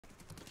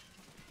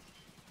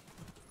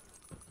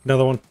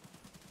Another one.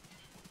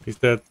 He's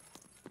dead.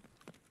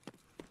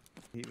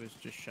 He was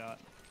just shot.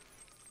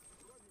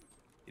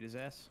 Hit his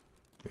ass.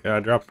 Yeah, I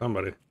dropped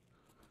somebody.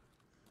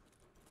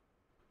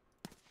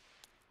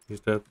 He's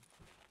dead.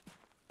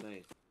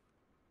 Nice.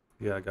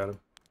 Yeah, I got him.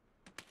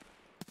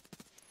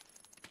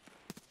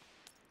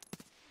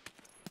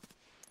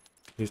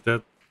 He's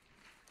dead.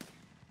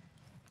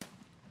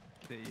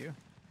 Is it you?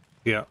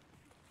 Yeah.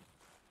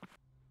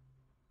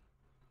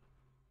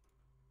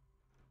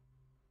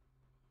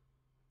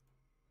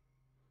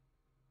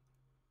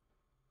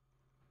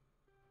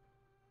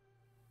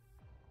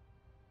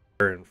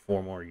 And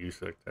 4 more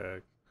USEC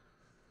tags.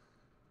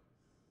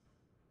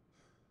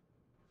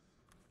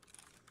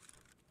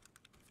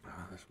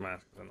 This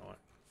mask is annoying.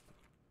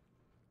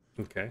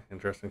 Okay,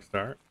 interesting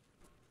start.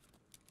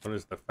 What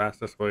is the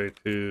fastest way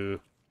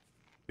to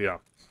the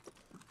office?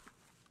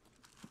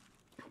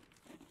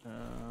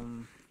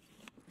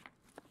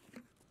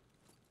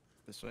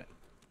 This way.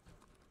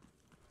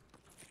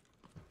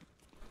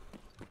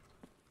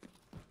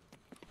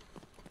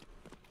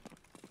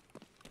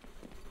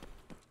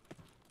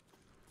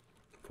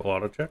 Full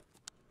auto check.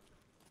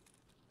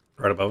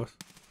 Right above us.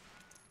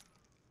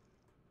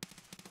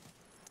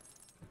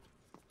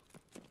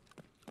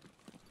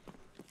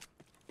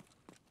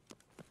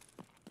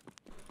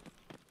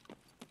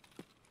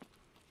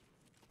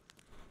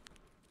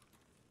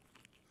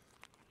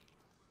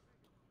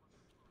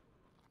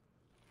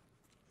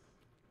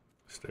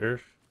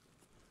 Stairs.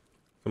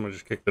 Someone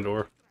just kicked the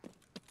door.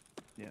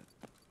 Yeah.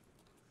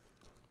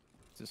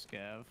 It's a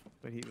scav,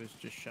 but he was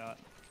just shot.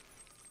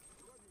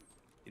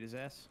 Hit his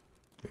ass.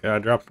 Yeah, I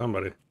dropped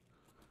somebody.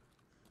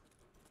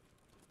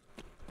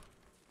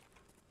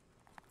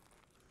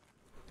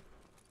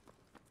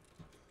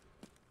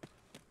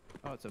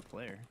 Oh, it's a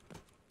player.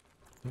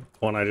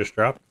 One I just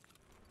dropped?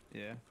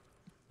 Yeah.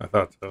 I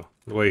thought so.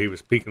 The way he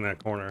was peeking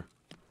that corner.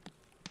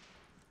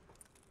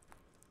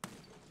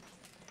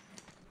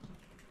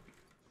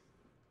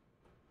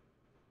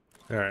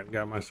 Alright,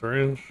 got my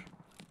syringe.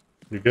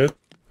 You good?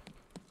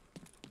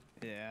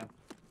 Yeah.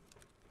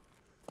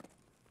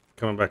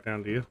 Coming back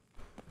down to you.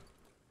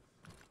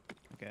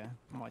 Okay.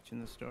 I'm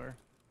watching the store.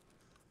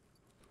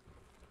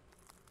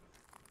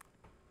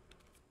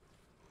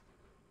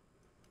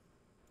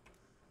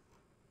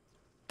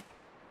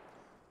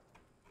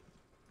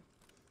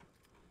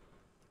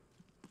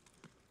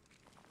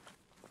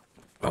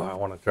 Oh, I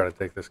want to try to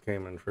take this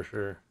Cayman for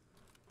sure.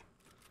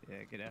 Yeah,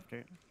 get after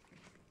it.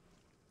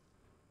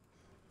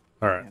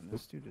 Alright. Damn,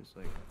 this dude is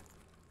like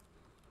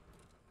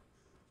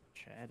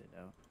chatted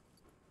out.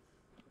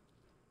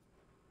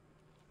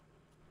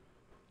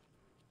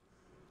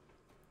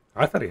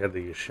 I thought he had the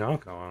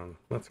Yashanka on.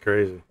 That's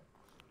crazy.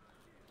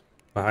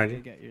 Behind You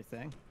you? got your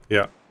thing?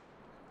 Yeah.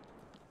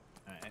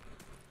 Alright.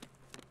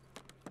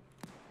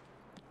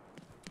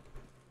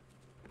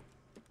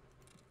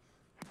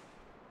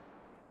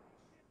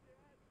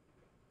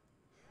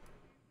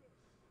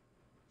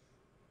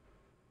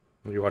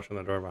 Are you watching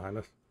the door behind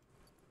us?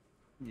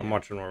 Yeah. I'm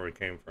watching where we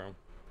came from.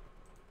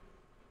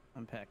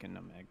 I'm packing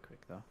a mag quick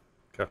though.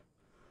 Okay.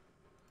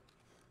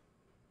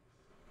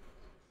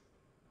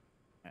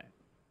 Alright.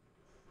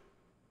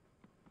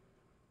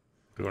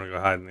 Do you want to go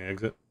hide in the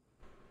exit?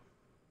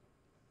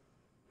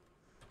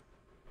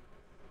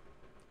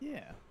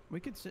 Yeah. We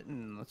could sit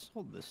and let's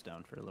hold this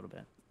down for a little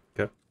bit.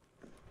 Okay.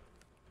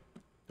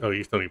 Oh,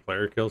 you still need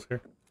player kills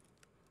here?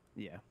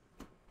 Yeah.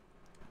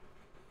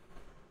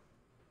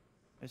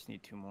 I just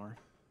need 2 more.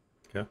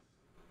 Okay.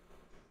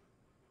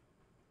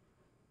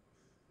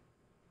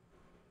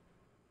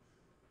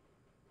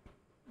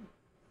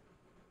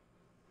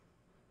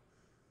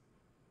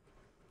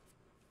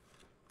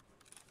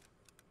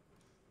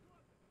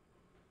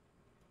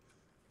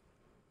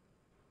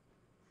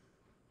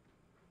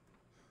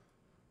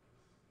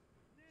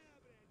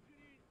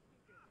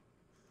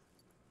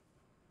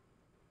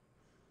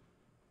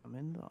 I'm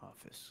in the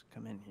office.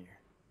 Come in here.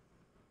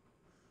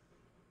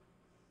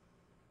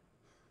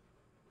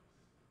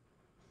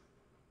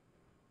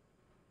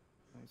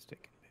 He's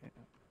taking pain.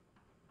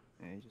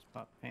 Yeah, he just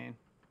popped pain.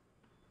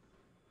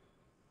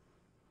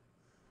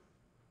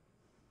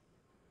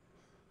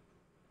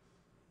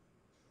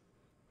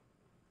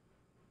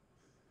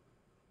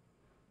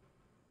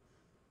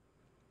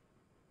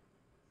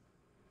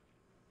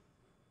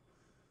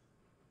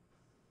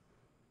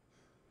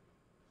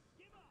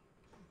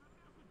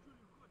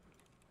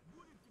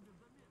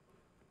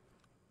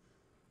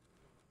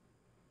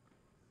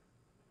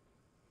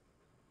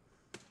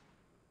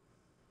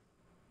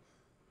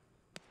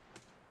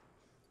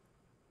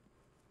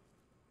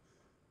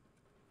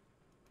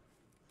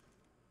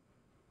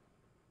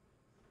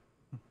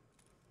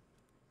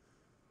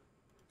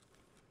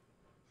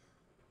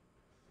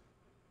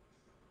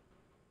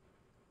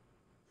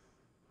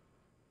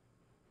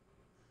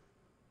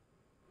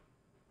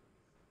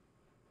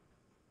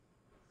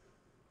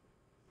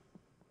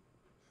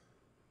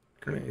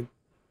 Grenade.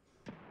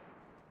 It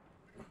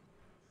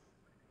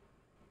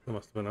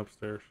must have been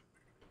upstairs.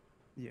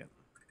 Yep. Yeah.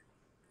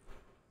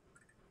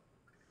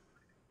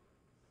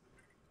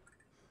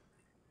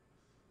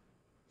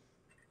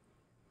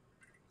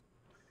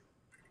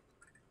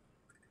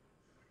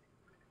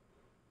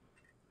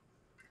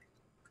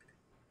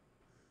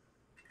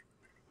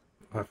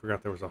 Oh, I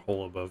forgot there was a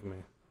hole above me.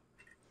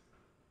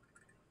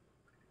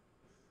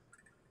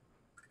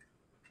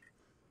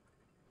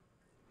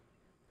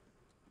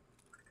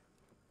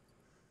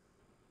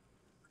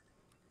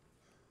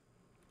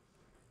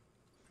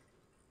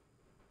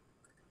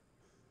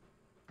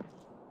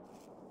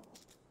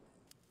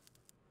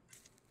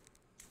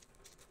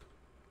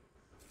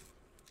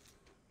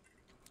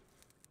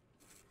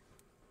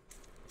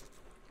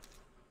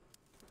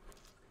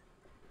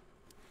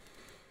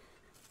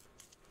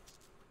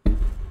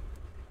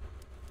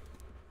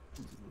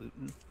 He's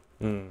looting.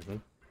 Mm-hmm.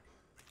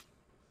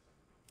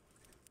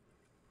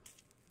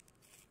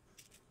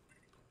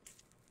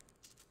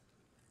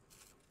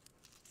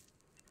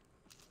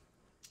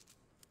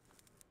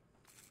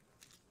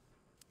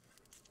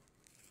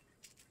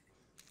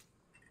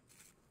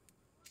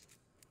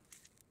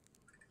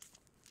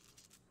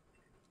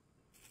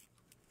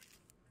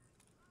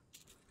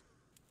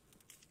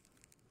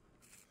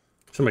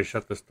 Somebody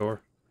shut this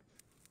door.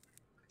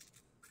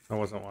 I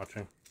wasn't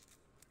watching.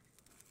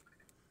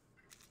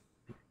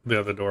 The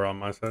other door on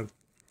my side.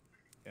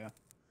 Yeah.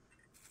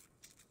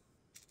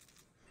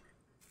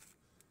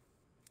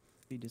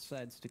 If he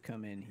decides to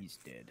come in, he's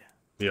dead.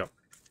 Yep.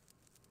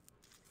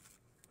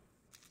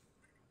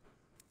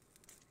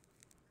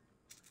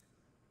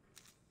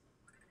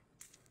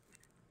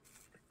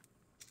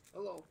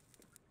 Hello.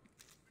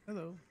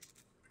 Hello.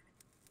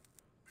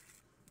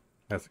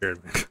 That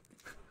scared me.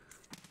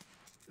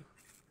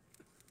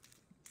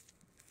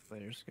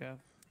 Later, Scav.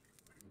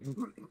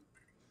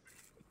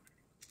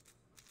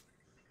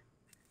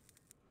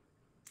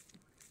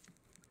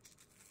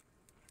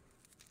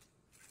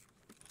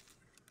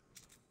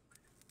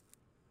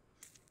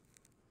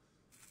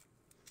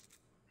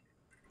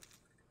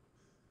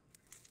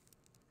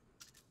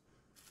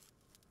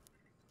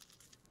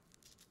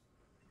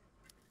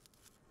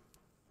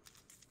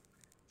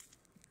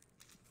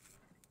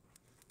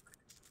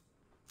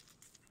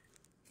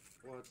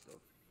 What the?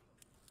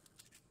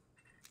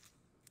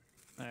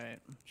 Alright,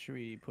 should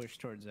we push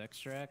towards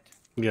extract?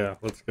 Yeah,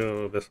 let's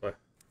go this way.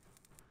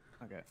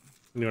 Okay.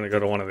 You want to go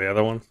to one of the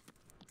other ones?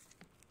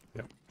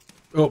 Yep.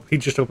 Oh, he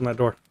just opened that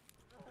door.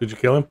 Did you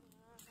kill him?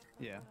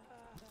 Yeah,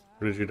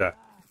 Or did you die?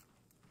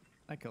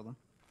 I killed him.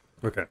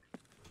 Okay.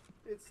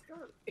 It's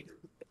starting.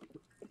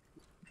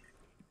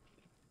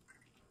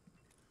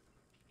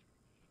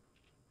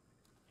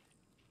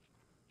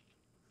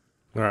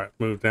 Alright,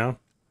 move down.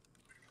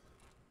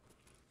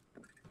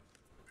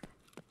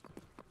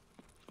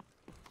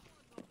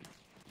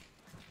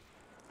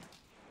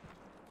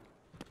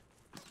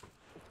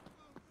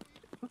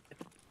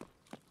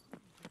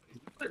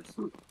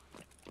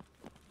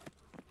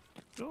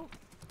 Oh,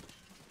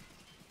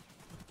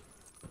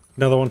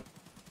 Another one.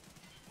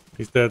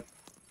 He's dead.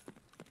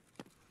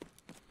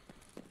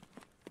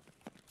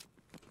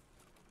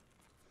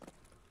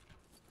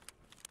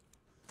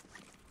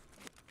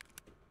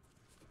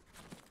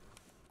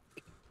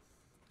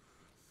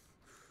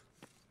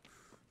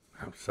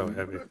 I'm so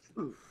heavy.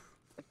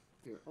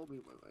 Here, hold me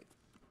my mic.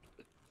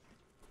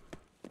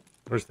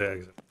 Where's the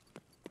exit?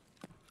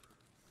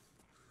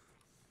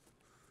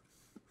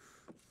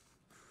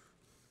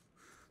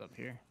 it's up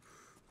here.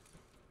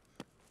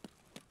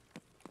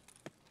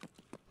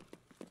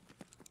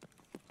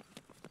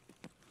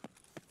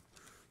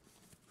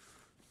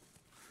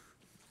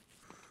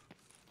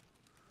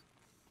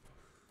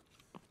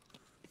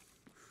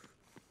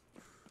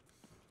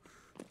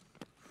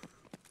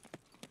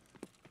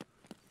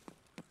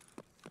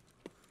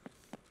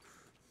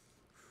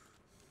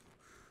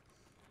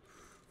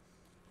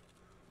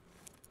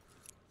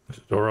 Is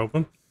the door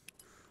open?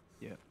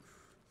 Yep.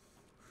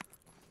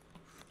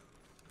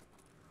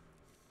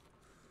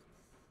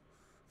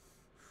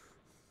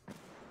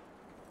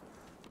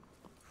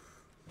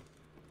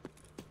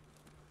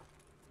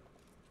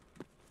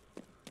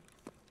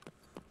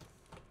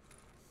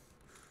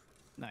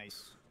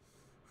 Nice.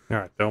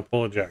 Alright, don't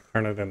pull a jack.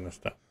 Turn it in this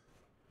time.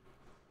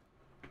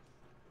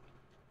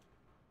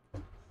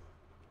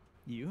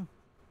 You?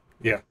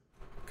 Yeah.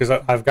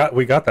 Because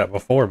we got that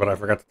before, but I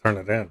forgot to turn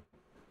it in.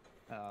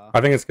 Uh,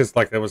 I think it's because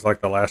like it was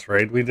like the last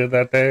raid we did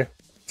that day,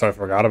 so I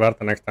forgot about it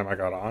the next time I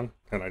got on,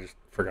 and I just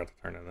forgot to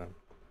turn it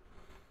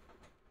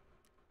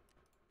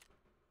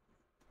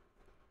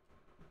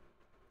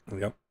in.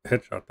 Yep,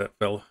 headshot that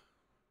fella.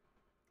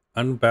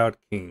 Unbowed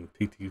King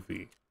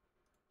TTV.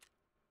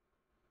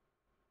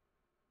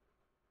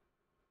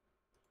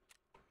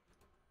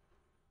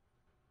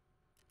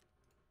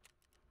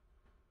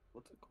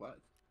 What's a quest?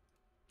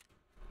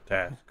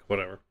 Task,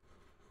 whatever.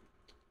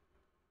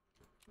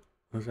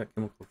 Where's that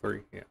chemical 3?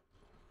 Yeah.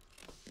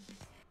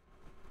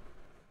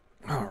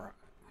 Alright.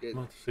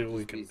 Let's see what we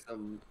Just can be do.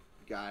 some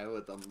guy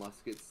with a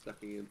musket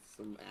stuck against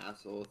some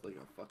asshole with like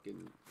a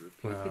fucking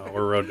repeater.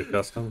 We're road to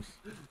customs.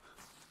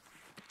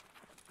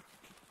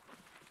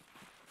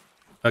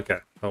 Okay.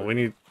 Well, we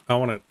need. I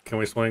want to. Can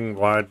we swing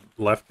wide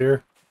left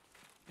here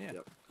yeah.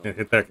 Yep. and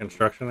hit that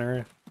construction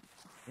area?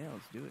 Yeah,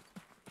 let's do it.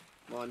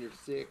 I'm on your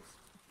 6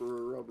 for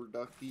a rubber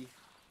ducky.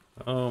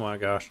 Oh my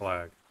gosh,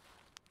 lag.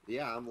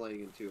 Yeah, I'm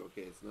lagging too.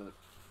 Okay, it's not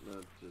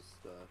not just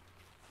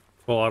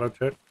Full auto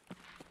check.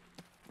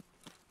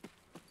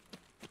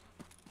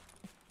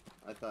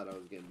 I thought I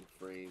was getting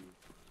frame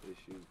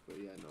issues, but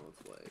yeah, no,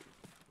 it's lag.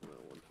 I'm at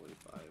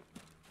 125.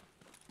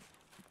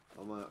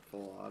 I'm at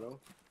full auto.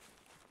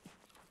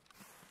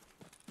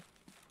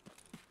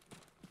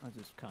 I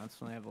just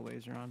constantly have a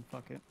laser on.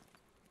 Fuck it.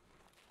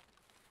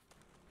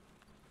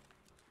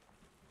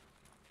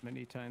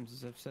 Many times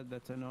as I've said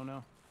that's a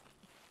no-no.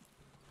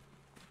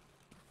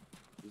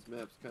 This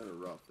map's kind of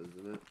rough,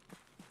 isn't it?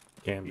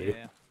 Can be.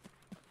 Yeah.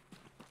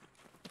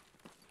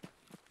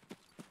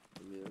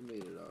 I mean, I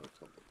made it out a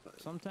couple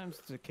times. Sometimes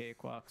it's a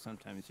cakewalk,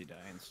 sometimes you die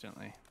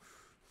instantly.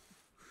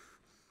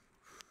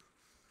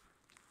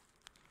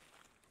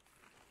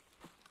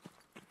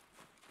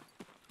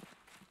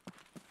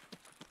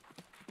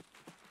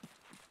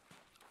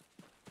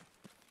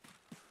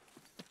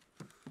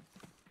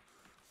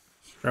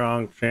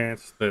 Strong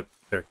chance that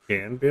there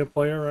can be a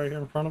player right here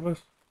in front of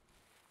us.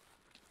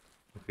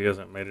 If he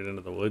hasn't made it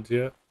into the woods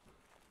yet.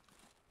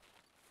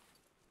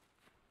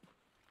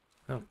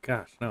 Oh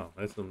gosh, no.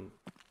 This is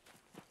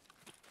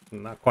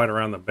not quite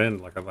around the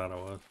bend like I thought it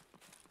was.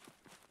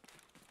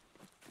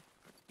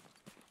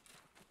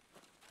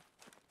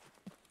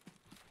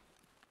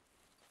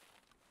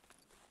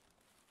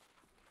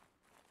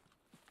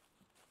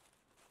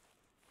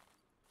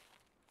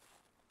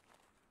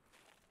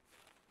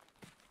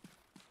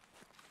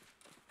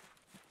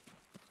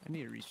 I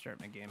need to restart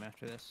my game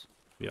after this.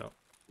 Yeah.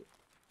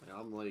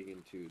 I'm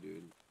lagging too,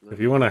 dude. If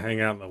you want to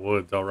hang out in the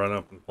woods, I'll run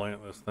up and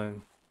plant this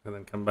thing and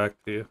then come back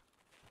to you.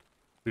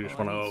 If you just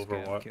want to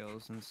Scav overwatch.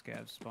 kills and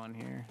scav spawn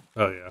here.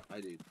 Oh yeah. I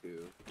do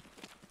too.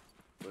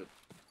 But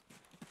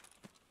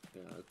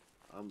yeah,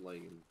 I'm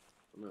lagging.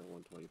 I'm at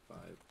 125.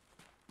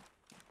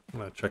 I'm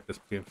gonna check this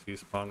PMC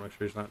spawn, make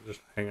sure he's not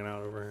just hanging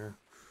out over here.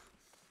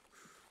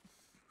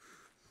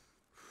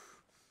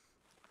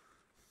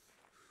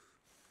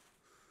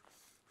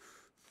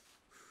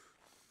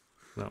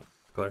 No,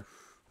 clear.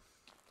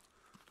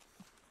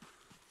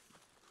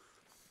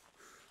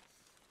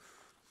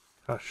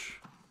 Hush.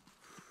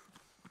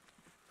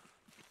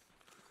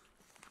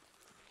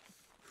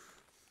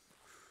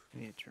 I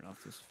need to turn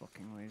off this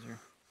fucking laser.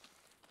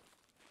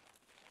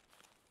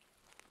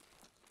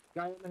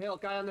 Guy on the hill,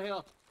 guy on the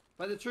hill.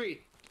 By the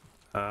tree.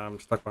 I'm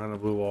stuck behind the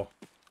blue wall.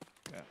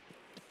 Yeah.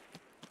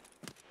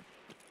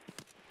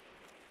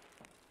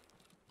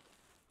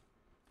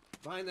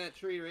 Behind that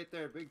tree right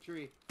there, big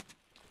tree.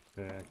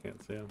 Yeah, I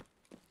can't see him.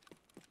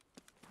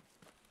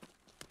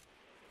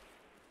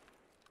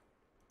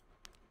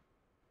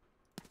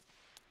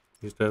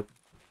 He's dead.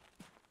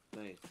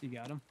 Nice. You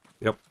got him?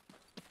 Yep.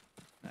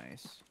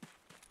 Nice.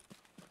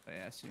 Oh,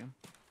 yeah, I see him.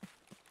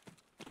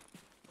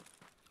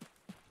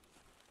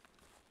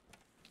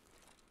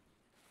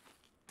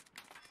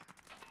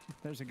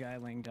 There's a guy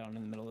laying down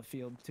in the middle of the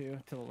field, too,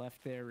 to the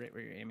left there, right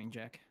where you're aiming,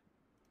 Jack.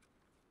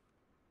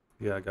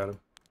 Yeah, I got him.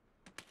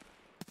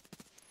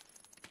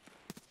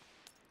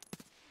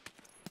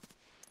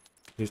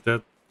 He's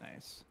dead.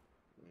 Nice.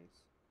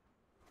 Nice.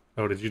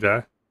 Oh, did you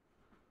die?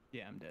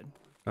 Yeah, I'm dead.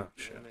 Oh,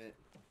 shit. Damn it.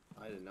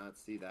 I did not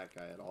see that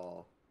guy at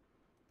all.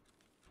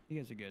 You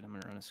guys are good. I'm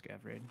gonna run a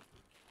scav raid.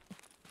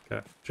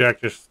 Okay.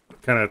 Jack, just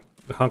kind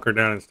of hunker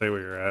down and stay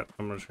where you're at.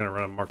 I'm just going to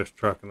run and mark this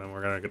truck, and then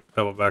we're going to get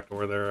double back to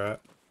where they're at.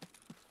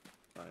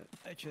 Alright.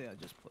 Actually, I'll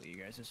just pull you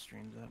guys'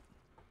 streams up.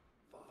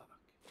 Fuck.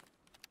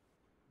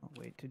 I'll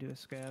wait to do a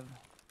scav.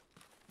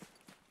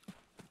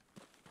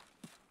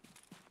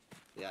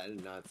 Yeah, I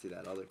did not see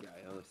that other guy.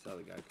 I only saw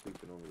the guy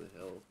creeping over the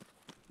hill.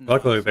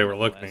 Luckily, it's they on were the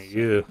looking west at side,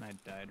 you. and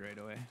I died right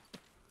away.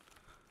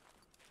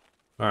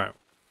 Alright.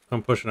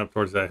 I'm pushing up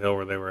towards that hill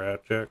where they were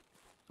at, Jack.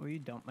 Will you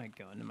dump my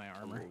gun in my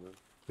armor?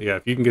 Yeah,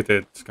 if you can get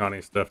the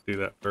Sconni stuff, do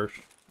that first.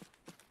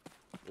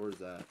 Where's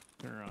that?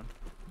 Turn around.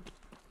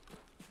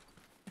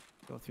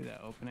 Go through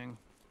that opening.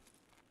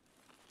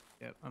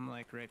 Yep, I'm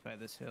like right by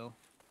this hill.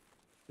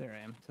 There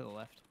I am, to the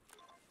left.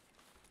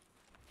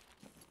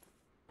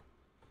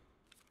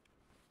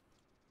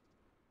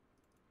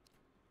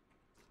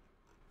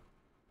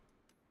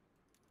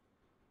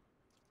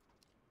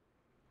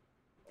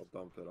 I'll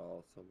dump it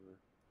all somewhere.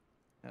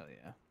 Hell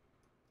yeah.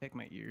 Take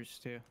my ears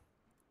too.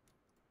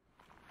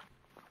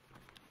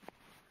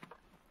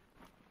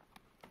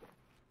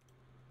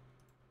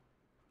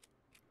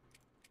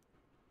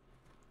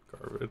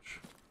 Garbage.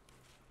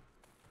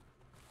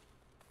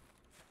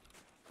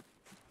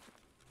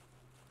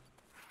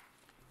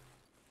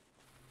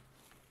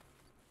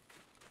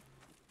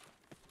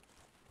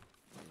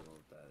 I don't know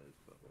what that is,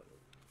 but whatever.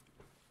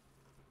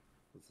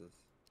 What's this?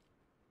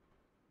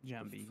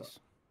 Zombies. fuck?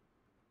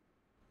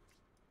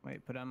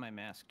 Wait, put on my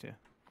mask too.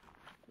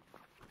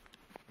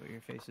 So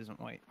your face isn't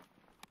white.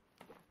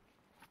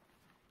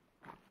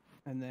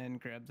 And then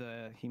grab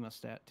the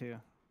hemostat too. You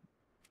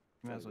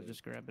might as well Okay.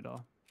 just grab it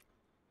all.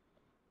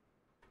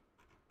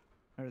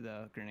 Or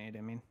the grenade,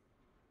 I mean.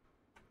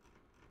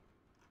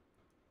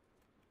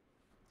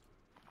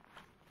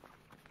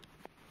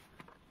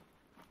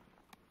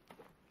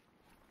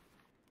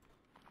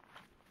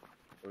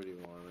 Where do you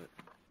want it?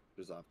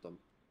 Just off them.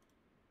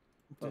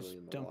 Probably Just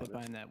in the dump water. it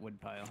behind that wood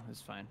pile. Is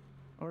fine.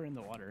 Or in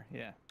the water.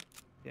 Yeah.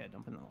 Yeah,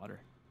 dump in the water.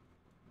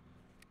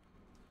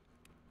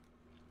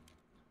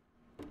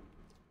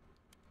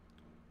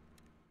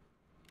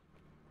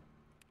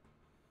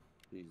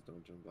 Please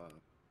don't jump off.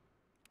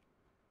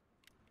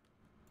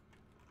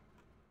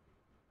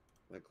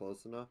 Am I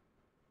close enough?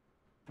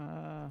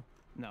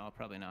 No,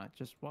 probably not.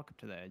 Just walk up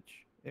to the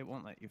edge. It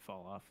won't let you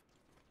fall off.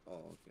 Oh,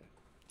 okay.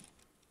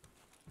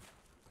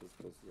 As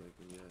close as I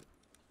can get.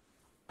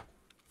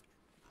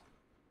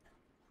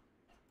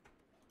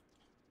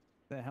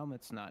 The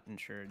helmet's not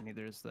insured,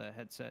 neither is the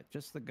headset.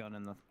 Just the gun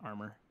and the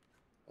armor.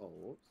 Oh,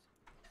 whoops.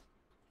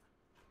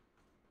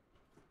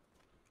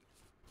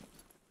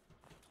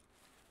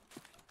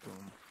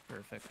 Boom.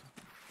 Perfect.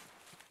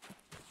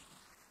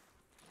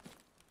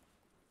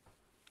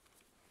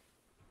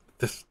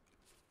 This.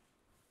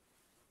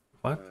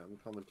 What? Alright, I'm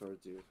coming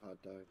towards you,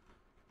 hot dog.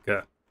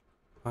 Yeah.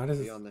 Why does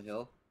Are it? you on the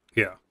hill?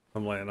 Yeah,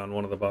 I'm laying on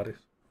one of the bodies.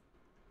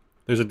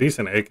 There's a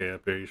decent AK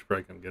up here. You should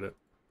probably come get it.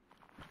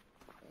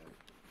 Alright.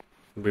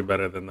 It'd be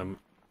better than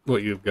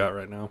what you've got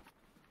right now.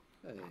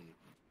 Hey.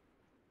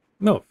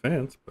 No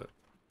offense, but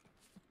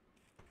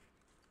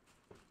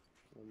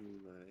Only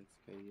my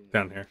SKA.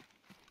 down here.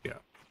 Yeah.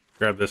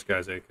 Grab this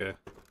guy's AK.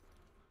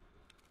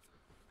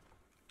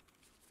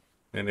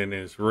 And in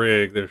his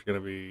rig, there's going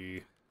to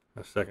be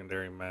a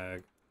secondary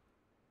mag.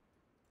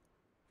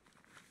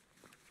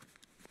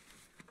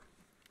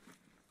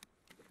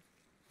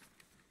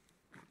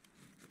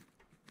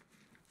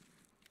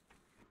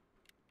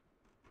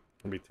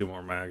 There'll be 2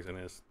 more mags in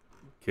his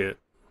kit.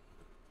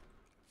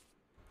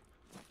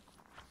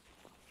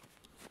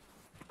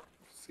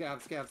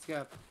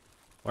 Scav.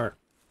 Where?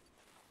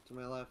 To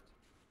my left.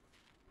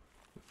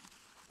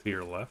 To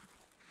your left?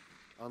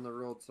 On the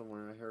road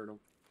somewhere, I heard him.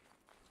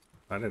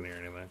 I didn't hear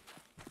anything.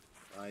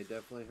 I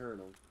definitely heard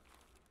him.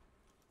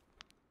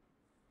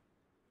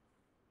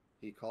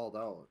 He called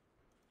out.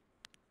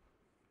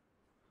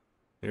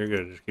 You're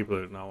good. Just keep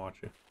looting. I'll watch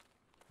you.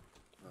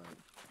 Alright.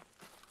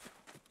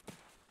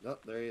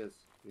 Nope, there he is.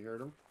 You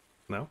heard him?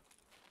 No?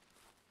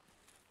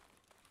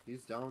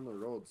 He's down the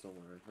road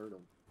somewhere. I heard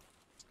him.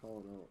 He's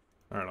calling out.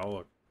 Alright, I'll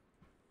look.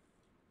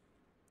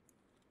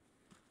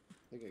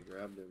 I think I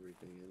grabbed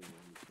everything anyway.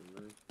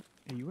 Didn't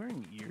I? Are you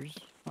wearing ears,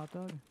 hot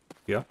dog?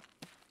 Yeah.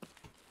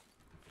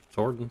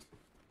 Swordens.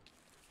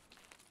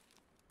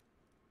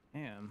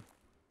 Damn.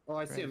 Oh,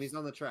 I see him. Christ. He's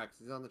on the tracks.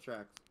 He's on the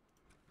tracks.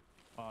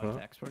 Oh, Huh?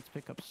 exports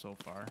pick up so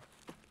far.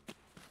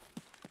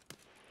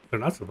 They're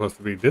not supposed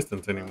to be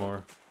distance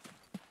anymore.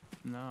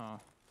 No.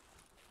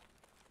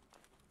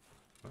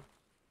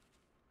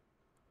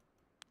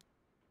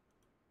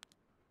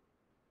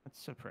 That's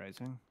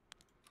surprising.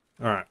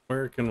 Alright,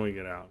 where can we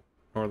get out?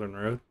 Northern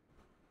Road?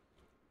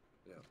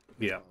 Yeah.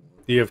 Yeah.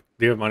 Do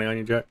you have money on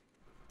you, Jack?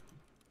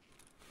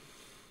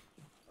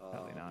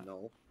 Probably not.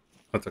 No.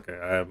 That's okay.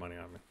 I have money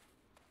on me.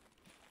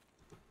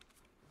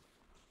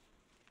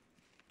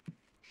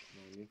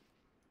 Maybe.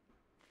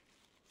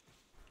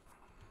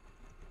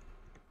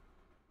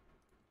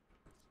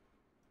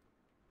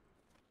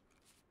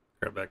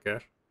 Grab that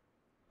cash.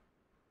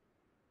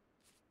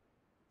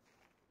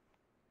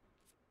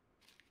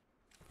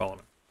 Follow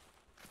me.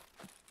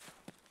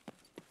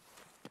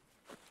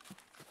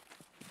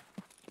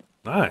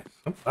 Nice.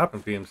 I'm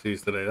popping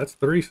PMCs today. That's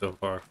 3 so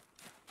far.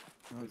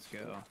 Let's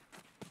go.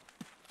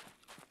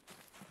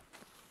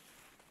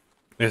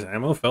 His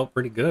ammo felt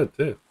pretty good,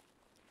 too.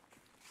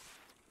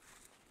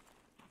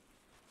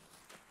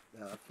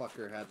 Yeah, that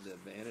fucker had the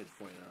vantage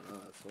point on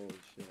us. Holy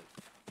shit.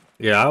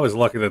 Yeah, I was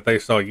lucky that they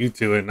saw you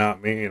two and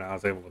not me, and I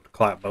was able to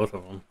clap both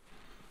of them.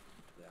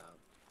 Yeah.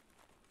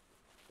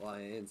 Well,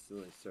 I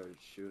instantly started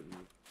shooting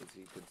because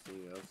he could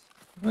see us.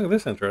 Look at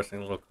this interesting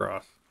little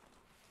cross.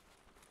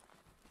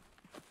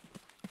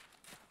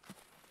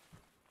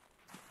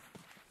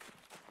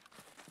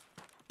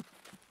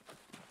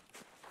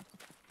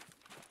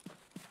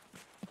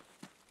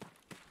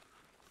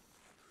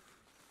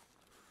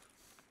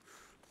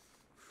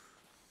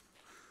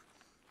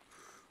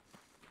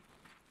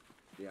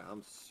 Yeah,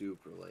 I'm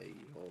super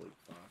laggy. Holy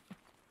fuck.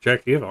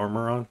 Jack, you have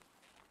armor on?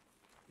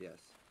 Yes.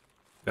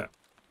 Yeah.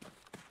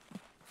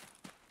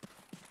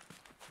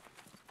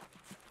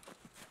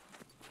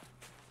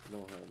 No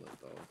helmet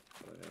though,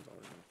 but I have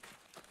armor.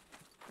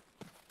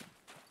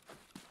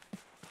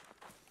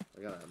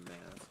 I got a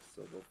mask,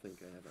 so they'll think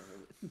I have a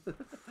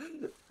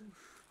helmet.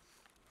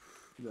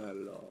 Not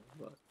at all,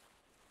 but.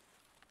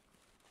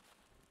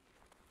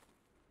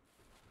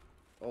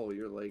 Oh,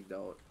 you're legged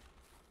out.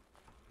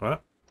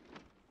 What?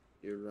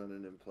 You're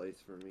running in place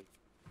for me.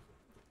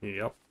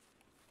 Yep.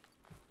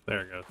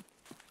 There it goes.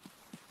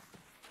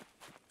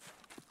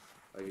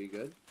 Are you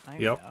good?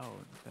 I'm Yep. out.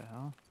 What the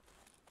hell?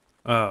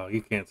 Oh,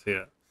 you can't see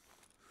it.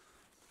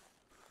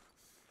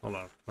 Hold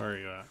on. Where are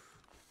you at?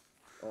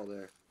 Oh,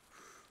 there.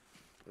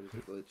 I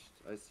just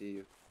glitched. I see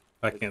you.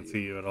 I can't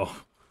see you at all.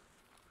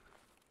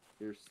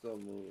 You're still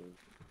moving.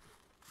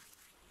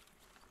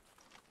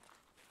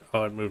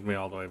 Oh, it moved me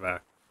all the way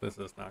back. This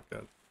is not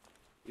good.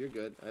 You're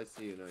good. I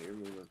see you now. You're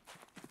moving.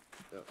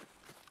 Yep.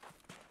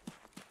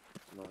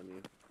 I'm on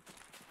you.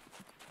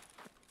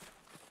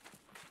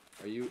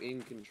 Are you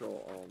in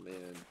control? Oh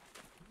man.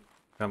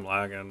 I'm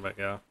lagging, but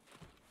yeah.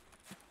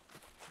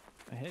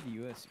 I had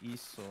US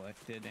East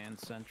selected and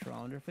Central.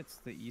 I wonder if it's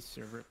the East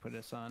server it put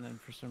us on,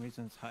 and for some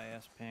reason it's high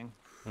ass ping.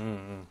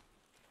 Mm-hmm.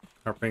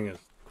 Our ping is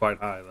quite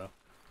high though.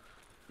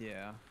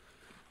 Yeah.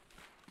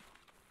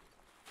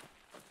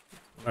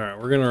 Alright,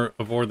 we're gonna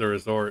avoid the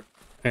resort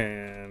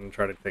and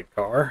try to take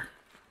car.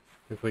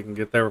 If we can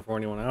get there before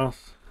anyone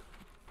else.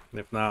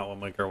 If not, we'll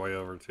make our way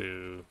over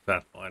to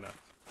Fast Lineups.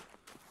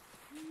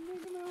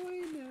 Making my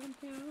way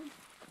downtown.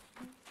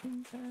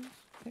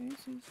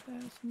 Paces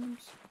fast and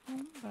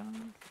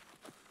homebound.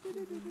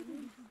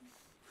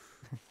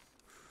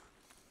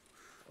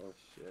 Oh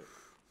shit.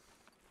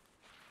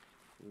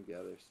 You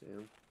gather,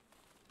 Sam.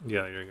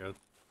 Yeah, you're good.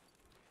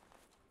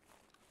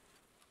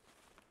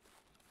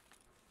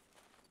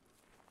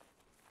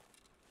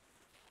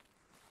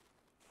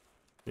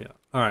 Yeah.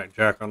 Alright,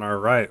 Jack, on our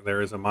right,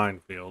 there is a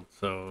minefield,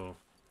 so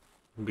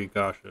be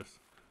cautious.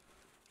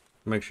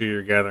 Make sure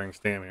you're gathering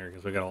stam here,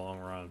 because we got a long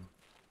run.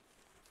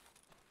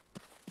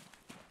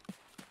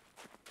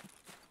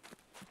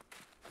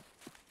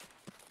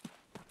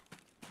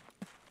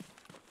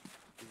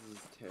 This is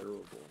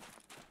terrible.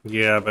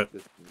 Yeah, but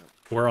This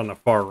we're on the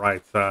far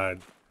right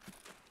side.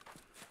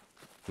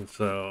 And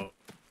so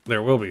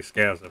there will be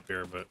scavs up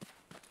here, but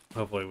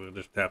hopefully we'll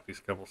just tap these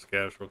couple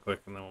scavs real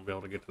quick and then we'll be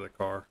able to get to the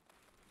car.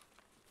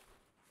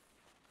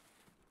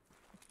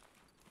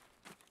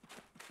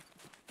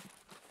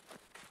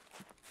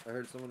 I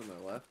heard someone to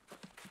my left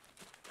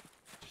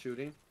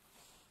shooting.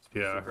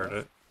 Yeah, I heard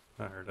it.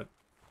 I heard it.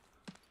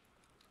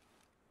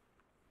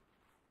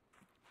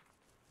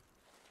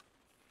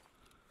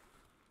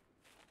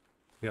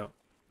 Yeah.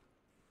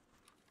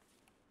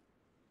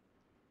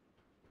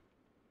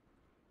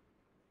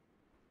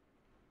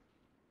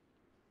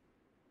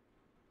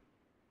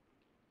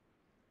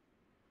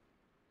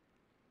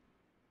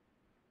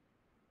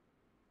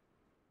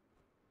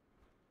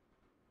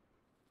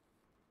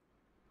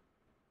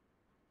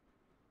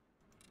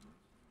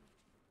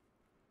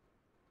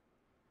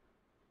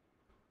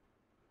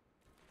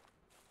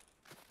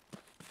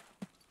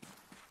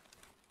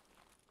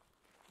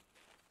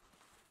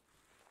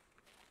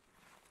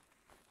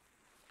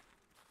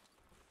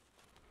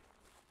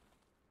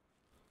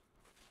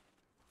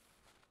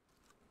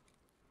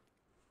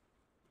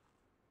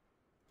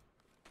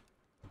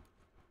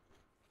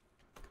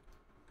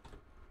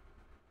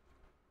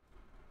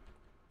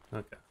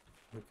 Okay.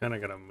 We kind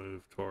of got to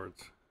move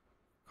towards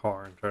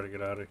car and try to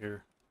get out of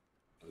here.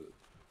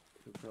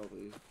 Could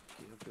probably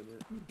camp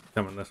in it.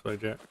 Coming this way,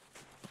 Jack.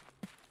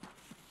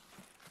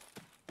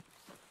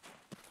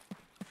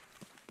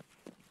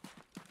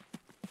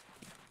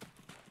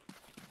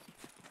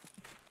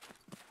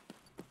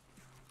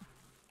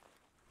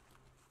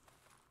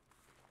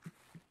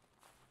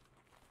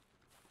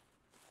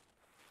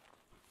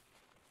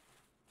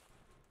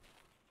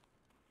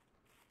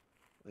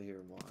 I hear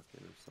him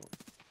walking or something.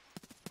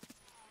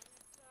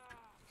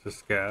 It's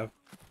a scav.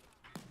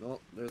 No,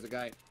 there's a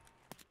guy.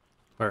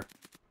 Where?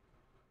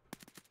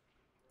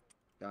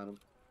 Got him.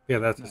 Yeah,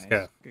 that's Nice. a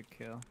scav. Good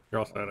kill. You're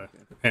also out of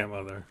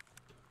ammo there.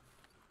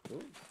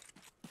 Ooh.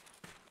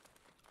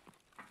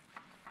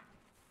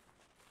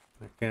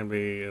 There can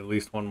be at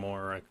least one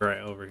more like right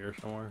over here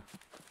somewhere.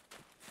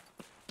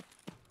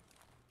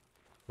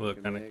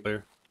 Look kind of Mag.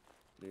 clear.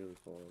 Nearly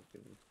full.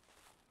 Okay.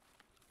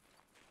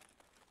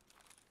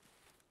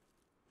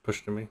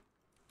 Push to me.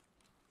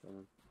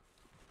 Coming.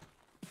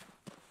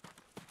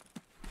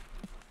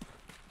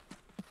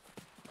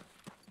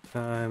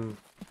 Time.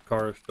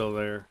 Car is still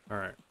there.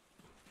 Alright.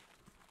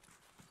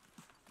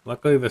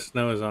 Luckily the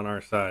snow is on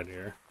our side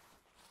here.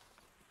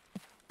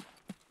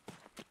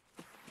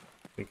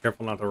 Be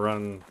careful not to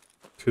run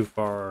too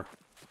far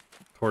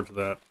towards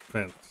that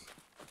fence.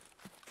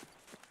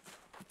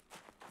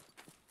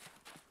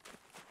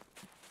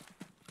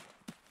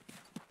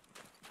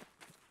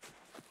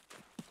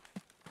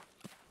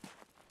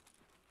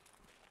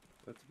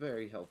 That's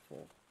very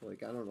helpful.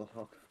 Like, I don't know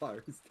how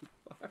far is too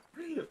far.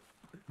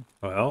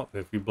 Well,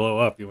 if you blow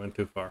up, you went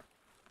too far.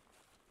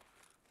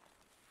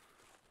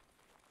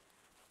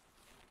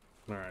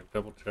 Alright,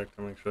 double check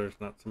to make sure there's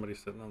not somebody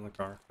sitting on the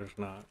car. There's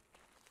not.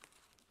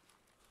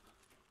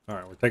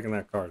 Alright, we're taking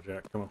that car,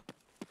 Jack. Come on.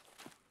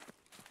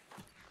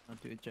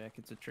 Don't do it, Jack.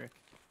 It's a trick.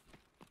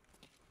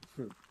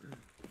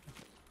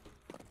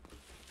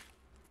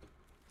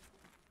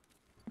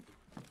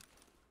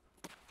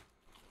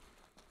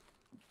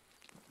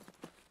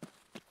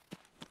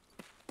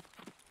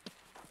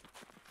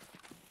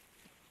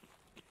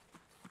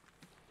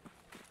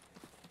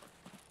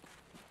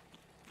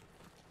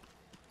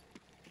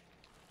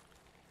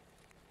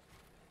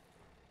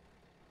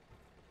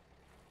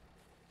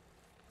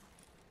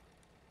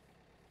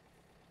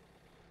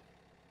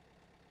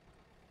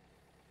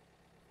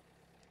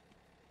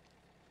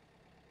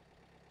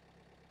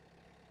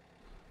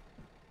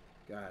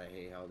 God, I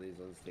hate how these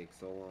ones take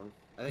so long.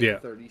 I think Yeah.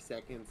 30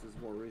 seconds is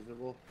more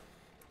reasonable.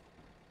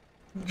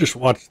 Just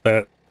watch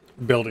that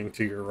building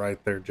to your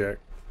right there, Jack.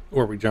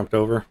 Where we jumped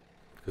over.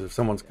 Because if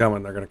someone's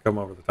coming, they're going to come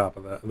over the top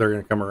of that. They're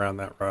going to come around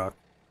that rock.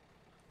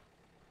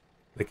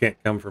 They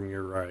can't come from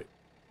your right.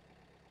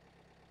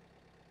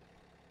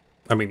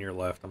 I mean your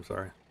left, I'm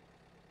sorry.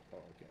 Oh,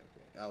 okay.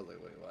 I was like,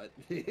 wait, what?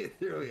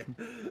 There we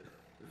go.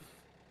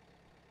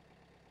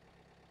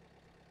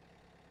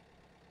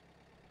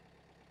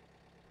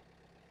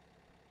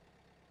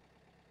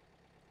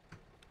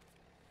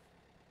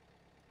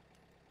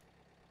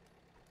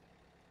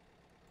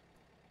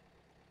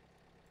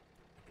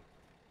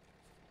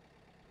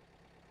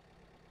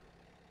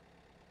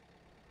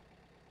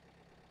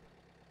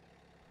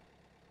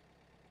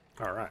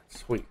 Alright,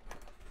 sweet.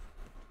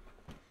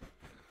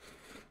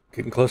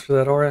 Getting close to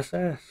that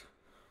RSS.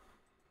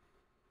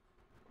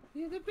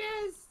 You're the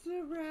best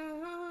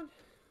around.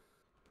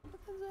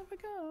 Nothing's ever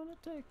gonna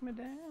take me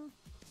down.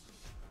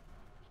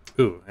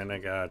 Ooh, and I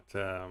got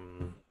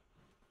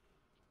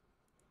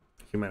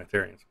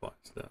humanitarian supplies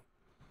done.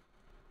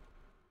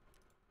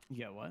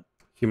 You got what?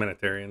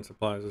 Humanitarian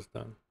supplies is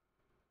done.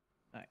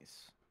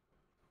 Nice.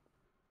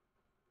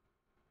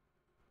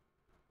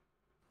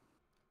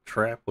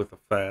 Trap with a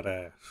fat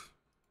ass.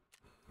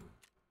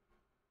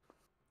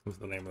 Was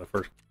the name of the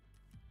first.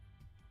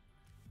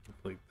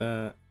 Complete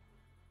that.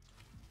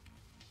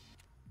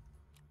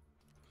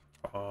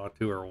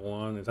 2 or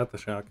 1. Is that the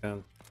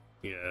shotgun?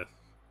 Yes.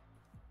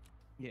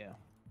 Yeah.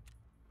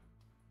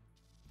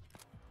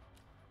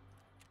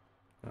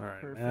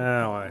 Alright, Perfect.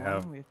 now Got I one.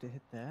 have We have to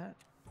hit that.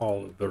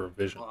 all of the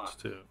revisions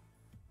too.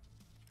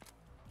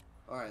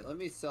 Alright, let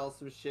me sell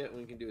some shit and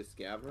we can do a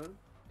scav run.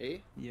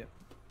 Hey? Yep.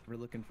 We're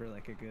looking for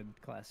like a good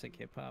classic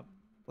hip hop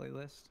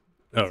playlist.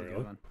 Oh, That's a good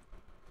really? one.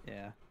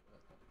 Yeah.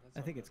 I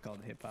think it's called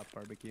Hip Hop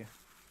Barbecue.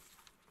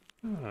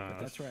 Oh,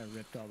 But that's where I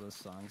ripped all those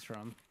songs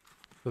from.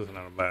 this is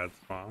not a bad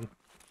spawn.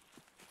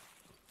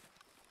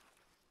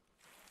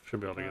 Should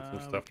be able to get some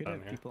We stuff could done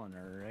have here. people on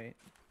our right.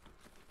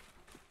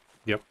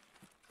 Yep.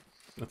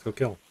 Let's go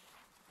kill 'em.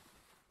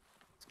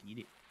 Let's eat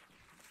it.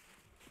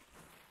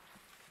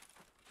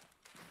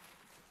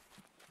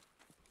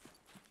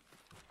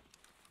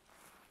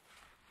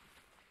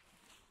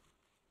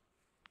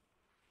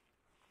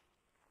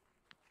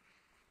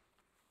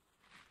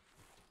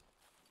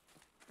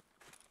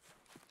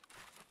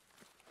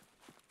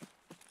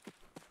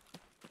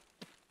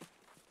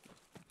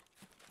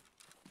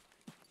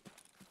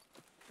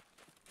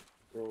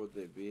 Where would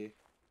they be?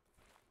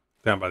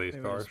 Down by these They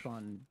would have cars.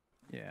 spawned,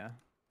 yeah,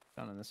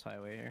 down on this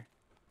highway here.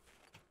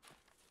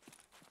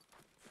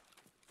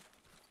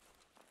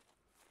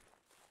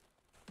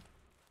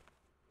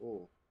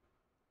 Oh,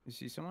 You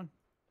see someone?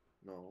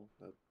 no,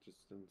 that just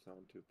didn't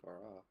sound too far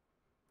off.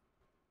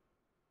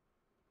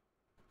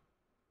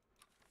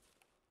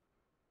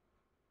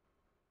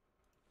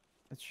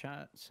 That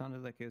shot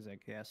sounded like it was at a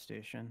gas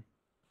station.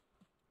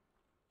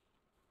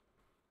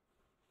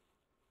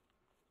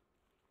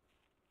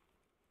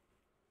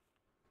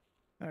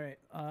 All right,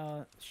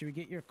 should we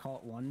get your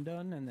cult 1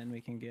 done and then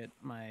we can get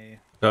my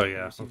Oh yeah,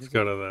 piracy let's visit?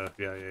 go to the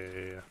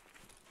yeah.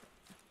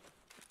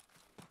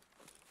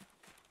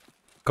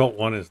 Cult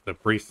 1 is the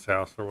priest's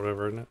house or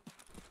whatever, isn't it?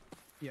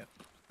 Yep.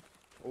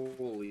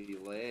 Holy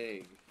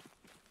lag.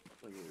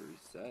 I need to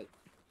reset.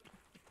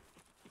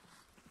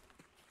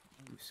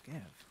 Ooh,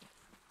 Scav.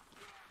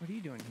 What are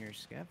you doing here,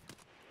 Scav?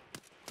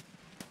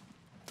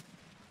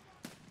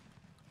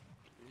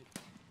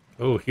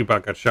 Oh, he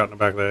about got shot in the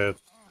back of the head.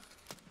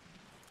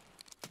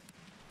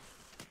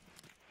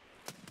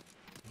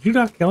 Did you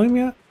not kill him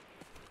yet?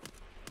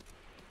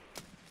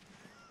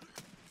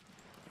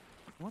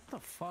 What the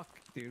fuck,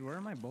 dude? Where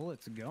are my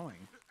bullets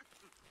going?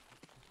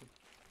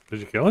 Did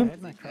you kill I him?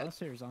 had my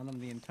crosshairs on him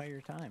the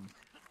entire time.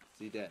 Is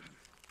he dead?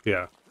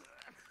 Yeah.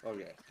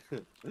 Okay.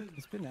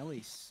 This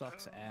Benelli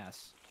sucks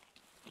ass.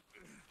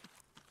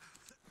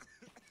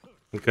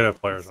 We could have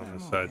players That's on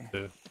this not side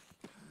okay. too.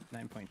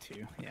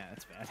 9.2. Yeah,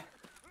 that's bad.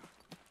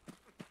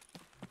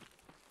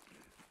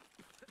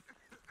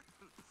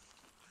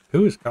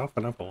 Who is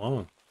coughing up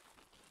alone?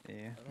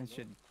 Yeah, it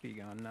should be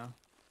gone now.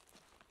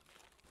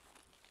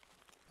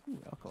 Ooh,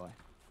 alkali.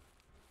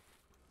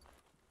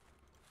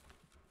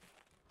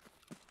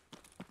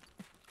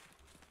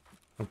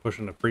 I'm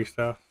pushing the priest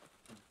house.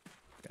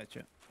 Gotcha.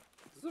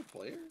 Is this a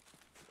player?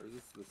 Or is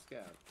this the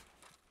scav?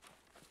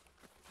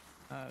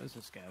 It was a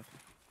scav.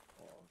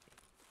 Oh, okay.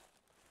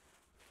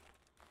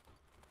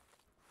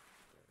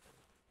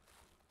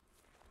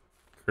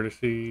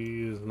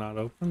 Courtesy is not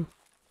open.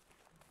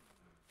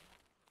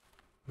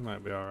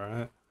 Might be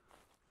alright.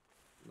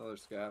 Another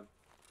scav.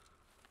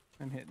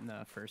 I'm hitting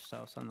the first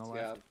house on the Scav.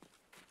 left.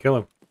 Kill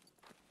him.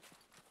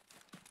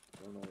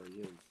 I don't know where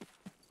he is.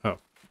 Oh.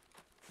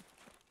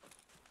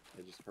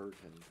 I just heard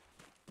him.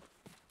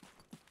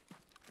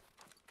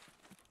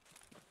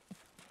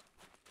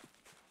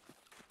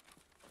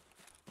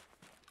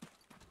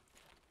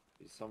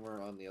 He's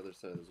somewhere on the other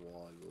side of this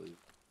wall, I believe.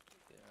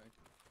 Yeah,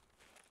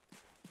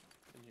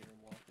 I can hear him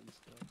walking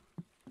still.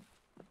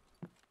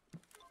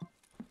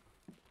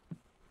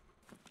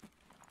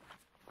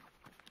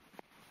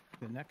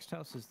 The next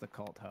house is the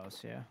cult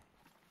house, yeah?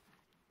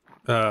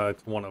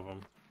 It's one of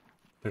them.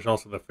 There's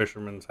also the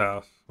fisherman's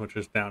house, which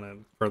is down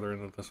in further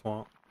into the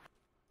swamp.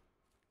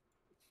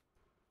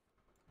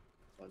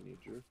 On you,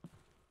 Drew.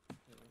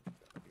 Yeah.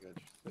 I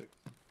got your 6.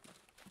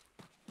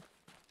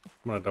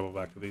 I'm gonna double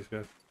back to these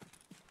guys.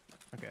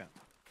 Okay.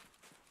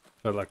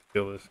 I'd like to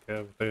kill this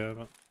Scav if they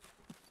haven't.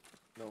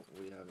 No,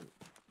 we haven't.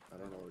 I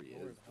don't know where he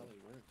Where is. the hell he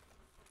went?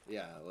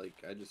 Yeah, like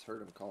I just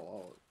heard him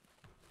call out.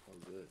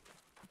 That was it.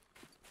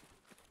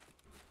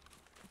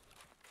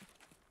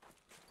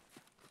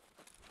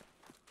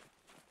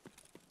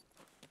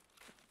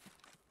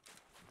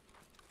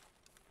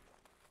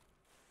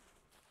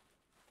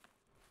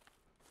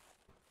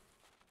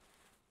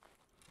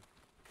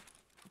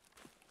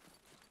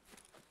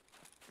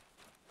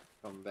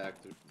 Come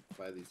back to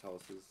buy these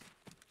houses.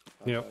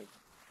 Yep. Outside.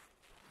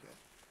 Okay.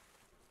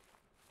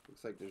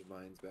 Looks like there's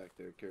mines back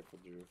there. Careful,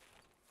 Drew.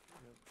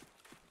 Yep.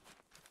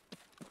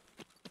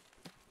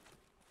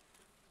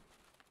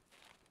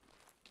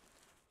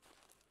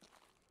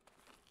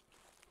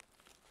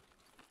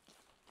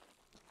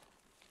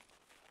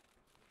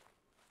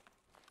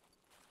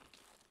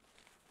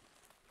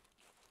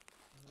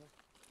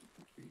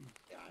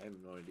 Yeah, I have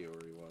no idea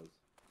where he was.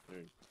 There,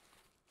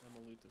 I'm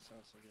gonna loot this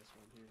house, I guess,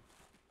 when I'm here.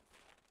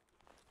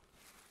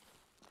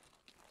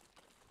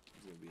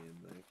 he's gonna be in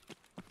there.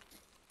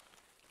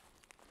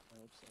 I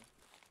hope so.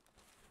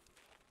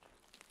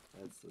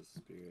 That's the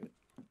spirit.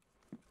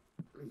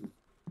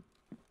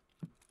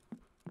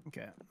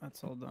 Okay,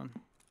 that's all done.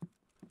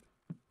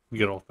 You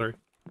get all 3?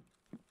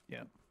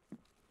 Yep.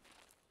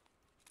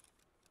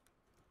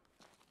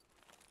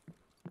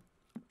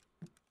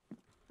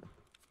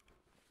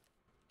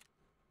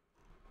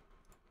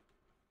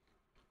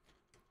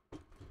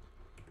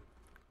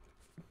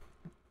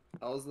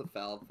 How's the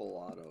foul full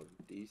auto?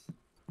 Decent.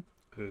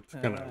 It's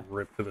gonna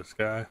rip to the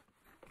sky.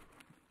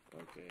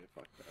 Okay,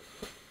 fuck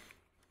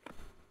that.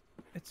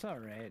 It's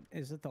alright.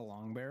 Is it the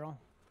long barrel?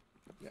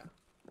 Yeah.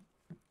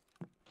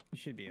 You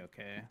should be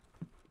okay.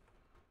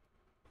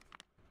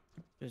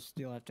 Just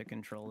you'll have to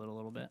control it a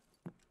little bit.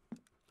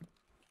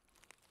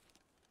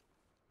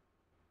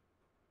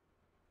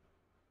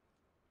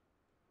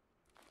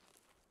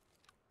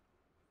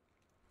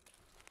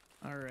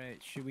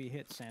 Alright, should we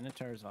hit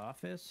Sanitar's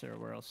office or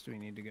where else do we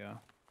need to go?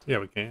 Yeah,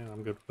 we can.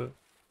 I'm good with it.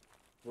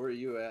 Where are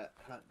you at,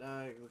 Hot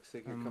Dog? Looks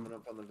like you're coming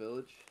up on the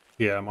village.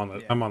 Yeah, I'm on the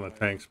Yeah. I'm on the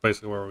tanks,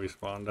 basically where we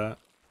spawned at.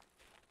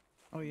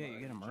 Oh yeah, you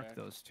Mine, gotta mark Jack.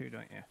 those too,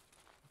 don't you?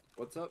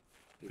 What's up?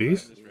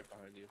 These? I'm just right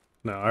behind you.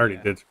 No, I already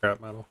Yeah. did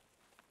scrap metal.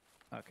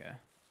 Okay.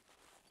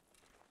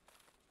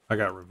 I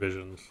got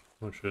revisions,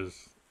 which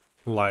is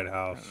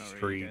lighthouse, I don't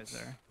know where you guys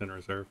streets, are. and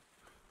reserve.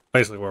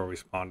 Basically where we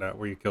spawned at,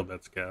 where you killed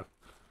that scav.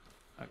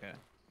 Okay.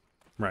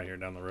 Right here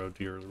down the road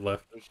to your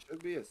left. There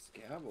should be a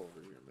scab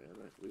over here,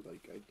 man.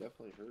 I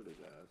definitely heard his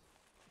ass.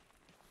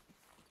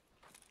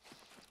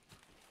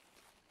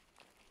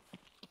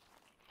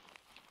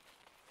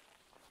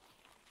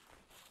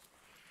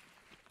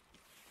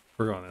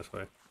 We're going this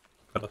way.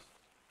 Cut us.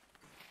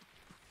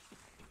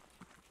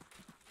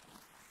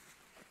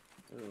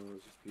 I don't know,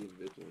 just being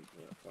vigilant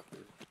for that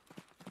fucker.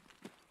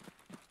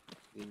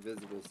 The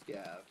invisible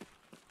scav.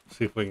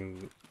 See if we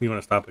can. You want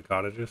to stop the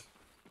cottages?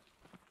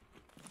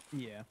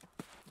 Yeah.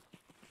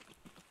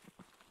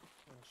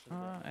 Oh, I should've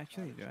grabbed my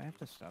Actually, cottage do I have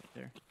to keys. stop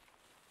there?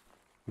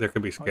 There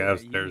could be Oh, yeah,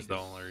 scavs you there's need the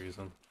to only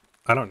reason.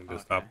 I don't need to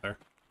stop Okay. there.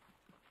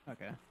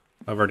 Okay.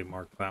 I've already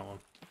marked that one.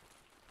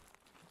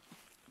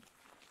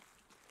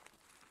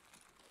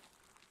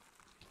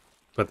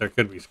 But there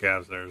could be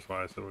scavs there, is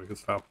why I said we could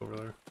stop over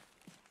there.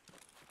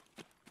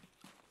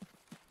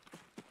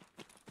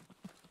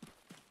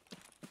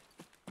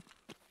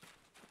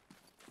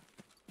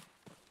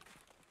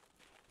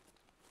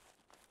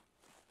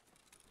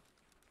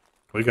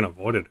 We can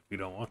avoid it if you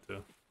don't want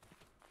to.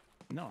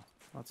 No,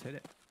 let's hit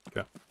it.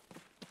 Okay.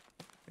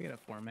 We got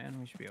a 4-man,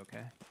 we should be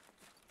okay.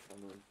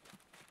 Come on.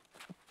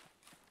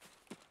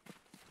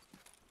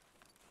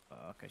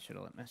 Fuck, I should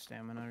have let my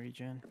stamina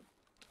regen.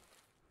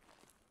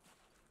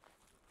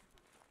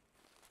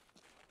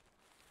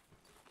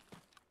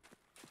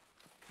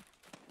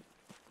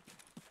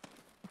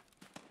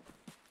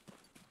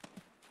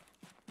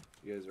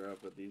 You guys are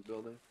up at these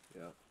buildings?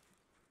 Yeah.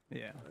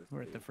 Yeah, Nice,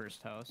 we're at the dude.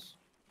 first house.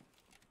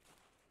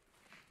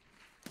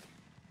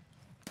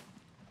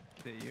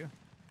 Is it you?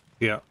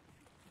 Yeah.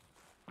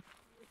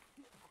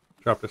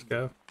 Drop the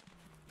scav.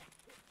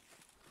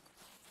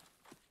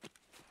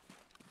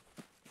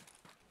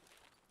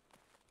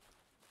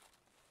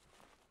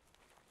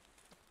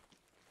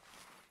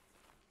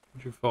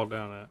 Where'd you fall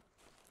down at?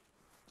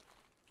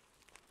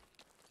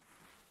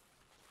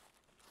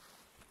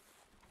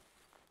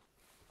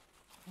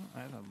 Oh, I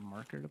have a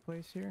marker to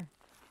place here.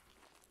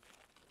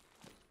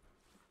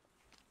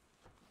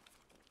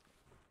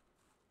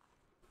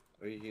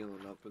 Are you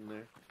healing up in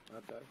there?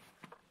 Not that.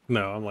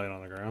 No, I'm laying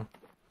on the ground.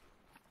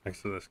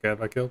 Next to the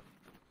scav I killed.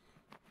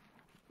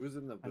 Who's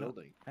in the I don't-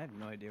 building? I have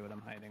no idea what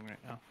I'm hiding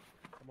right now.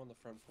 I'm on the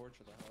front porch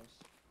of the house.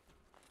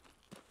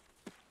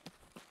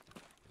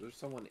 There's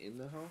someone in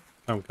the house?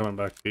 I'm coming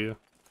back to you.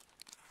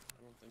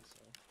 I don't think so.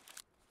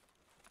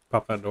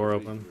 Pop that door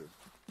Please, open. Drew.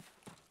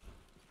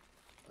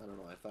 I don't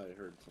know. I thought I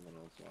heard someone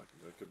else walking,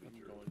 but it could be I'm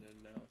true. going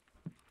in now.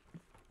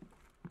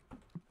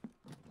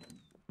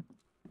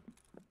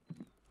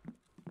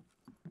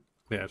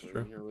 Yeah, it's We're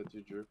true. in here with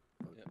you, Drew.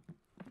 Okay. Yep.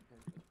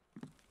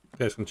 You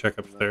guys can check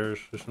upstairs.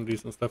 There's some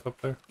decent stuff up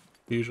there,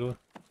 usually.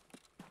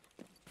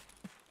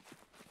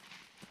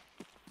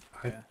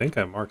 I Yeah. think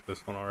I marked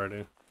this one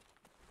already.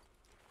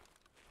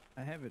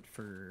 I have it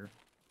for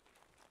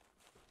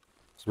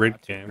Raid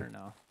spot game. Or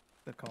no,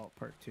 the call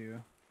part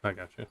 2. I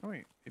got you. Oh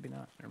wait, maybe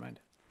not. Never mind.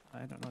 I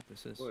don't know what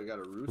this is. Oh, I got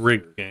a rooster.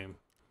 Raid game.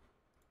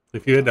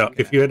 If you had to,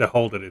 if Okay. you had to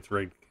hold it, it's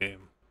raid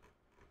game.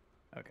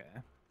 Okay.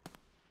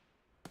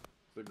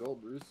 Is the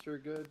gold rooster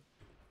good?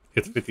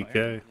 It's Who's 50k,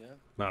 firing? Yeah.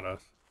 not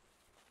us.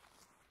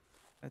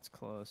 That's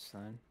close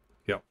then.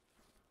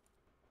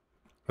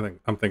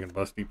 I'm thinking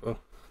bus depot.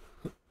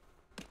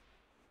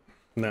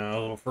 No, a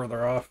little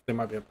further off. They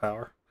might be at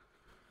power.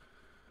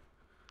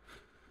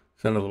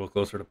 Send a little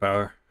closer to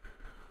power.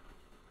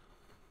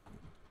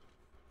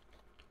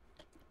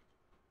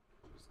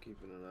 Just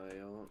keeping an eye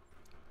out.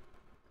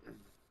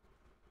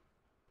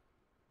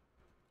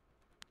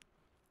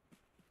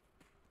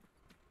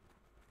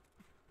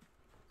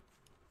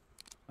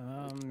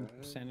 Okay.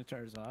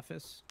 Senator's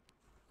office.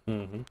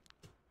 Mm-hmm.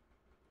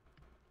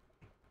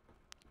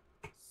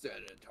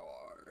 Senator.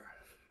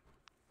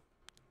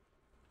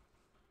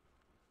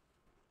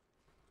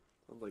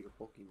 Sounds like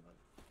a Pokemon.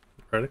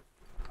 Ready?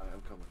 Hi,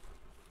 I'm coming.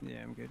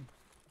 Yeah, I'm good.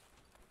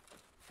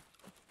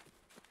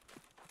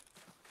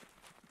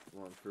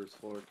 I'm on first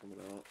floor coming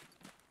out.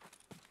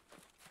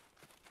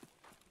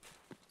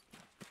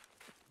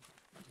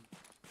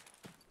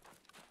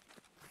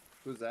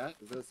 Who's that?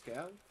 Is that a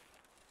scav?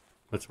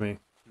 That's me.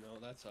 No,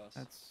 that's us.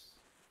 That's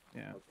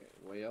yeah. Okay,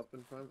 way up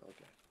in front.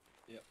 Okay.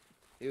 Yep.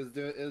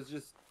 It was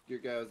just your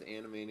guy was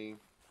animating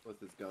with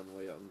his gun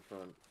way up in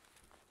front.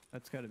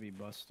 That's got to be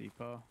bus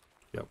depot.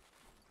 Yep.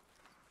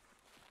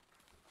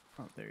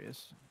 Oh, there he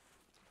is.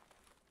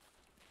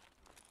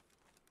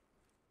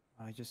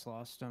 I just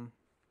lost him.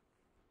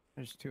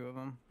 There's 2 of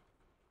them.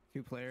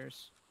 2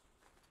 players.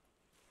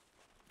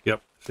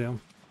 Yep. See him?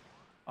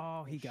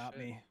 Oh, he Oh, got shit.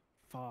 me.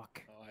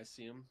 Fuck. Oh, I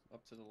see him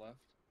up to the left.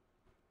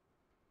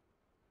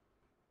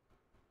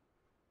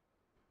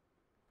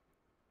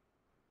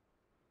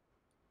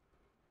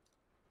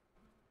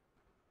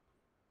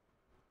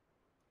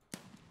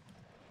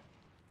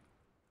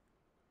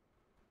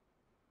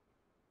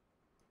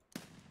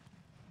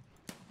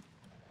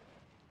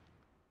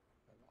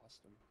 I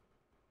lost him.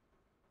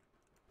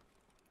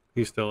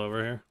 He's still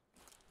over here.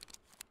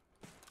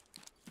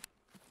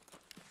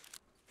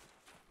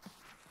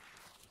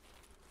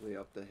 Way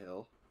up the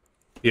hill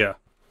Yeah.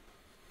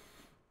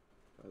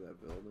 by that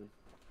building.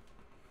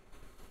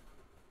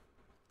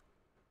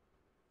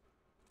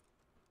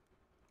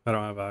 I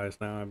don't have eyes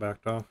now. I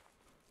backed off.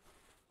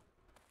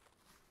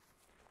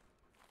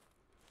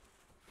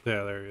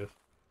 Yeah, there he is.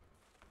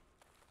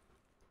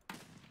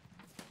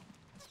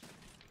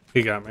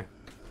 He got me.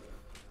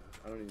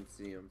 I don't even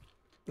see him.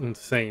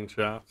 Insane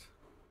shots.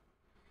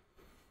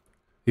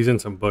 He's in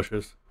some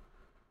bushes.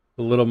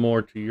 A little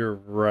more to your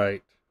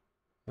right.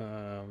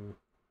 Oh,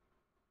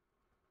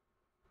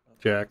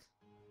 Jack.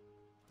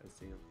 I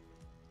see him.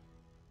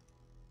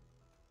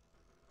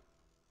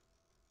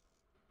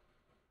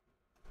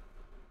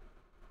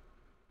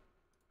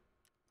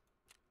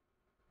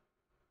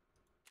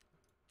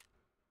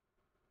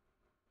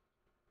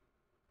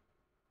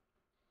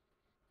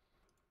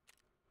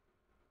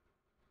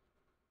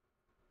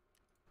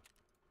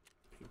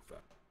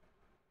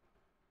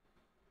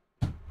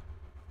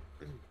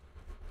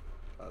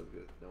 I was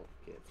good. No,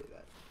 can't say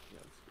that. Yeah,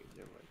 on screen.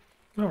 Never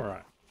mind.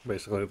 Alright.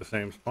 Basically the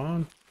same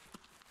spawn.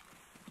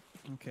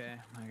 Okay,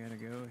 I gotta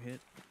go hit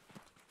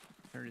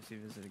courtesy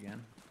visit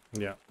again.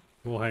 Yeah.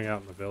 We'll hang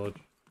out in the village.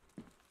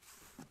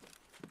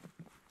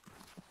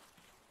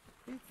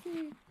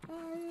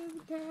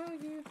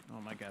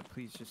 Oh my god,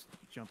 please just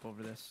jump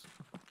over this.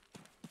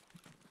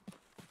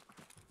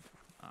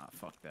 Ah,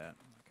 fuck that.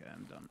 Okay,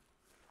 I'm done.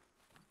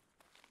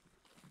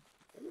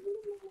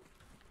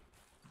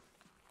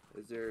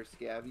 Is there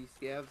scavs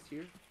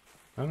here?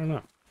 I don't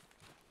know.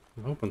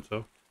 I'm hoping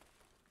so.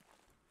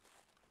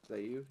 Is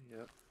that you?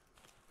 Yep.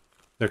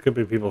 There could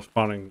be people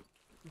spawning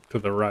to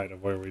the right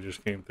of where we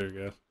just came through,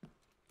 guys.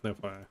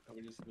 FYI. Are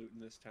we just looting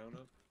this town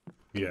up?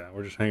 Yeah,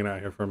 we're just hanging out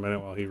here for a minute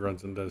while he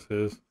runs and does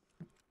his.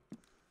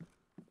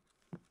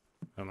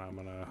 And I'm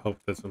gonna hope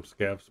that some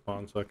scavs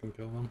spawn so I can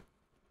kill them.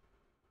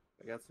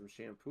 I got some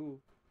shampoo.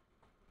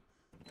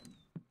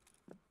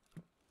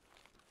 Oh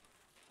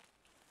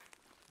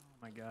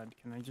my god,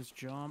 can I just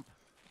jump?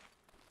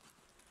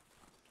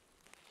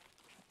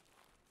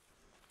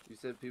 You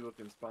said people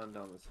can spawn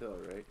down this hill,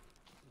 right?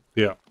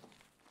 Yeah,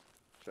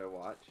 Should I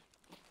watch?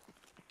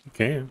 you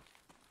can.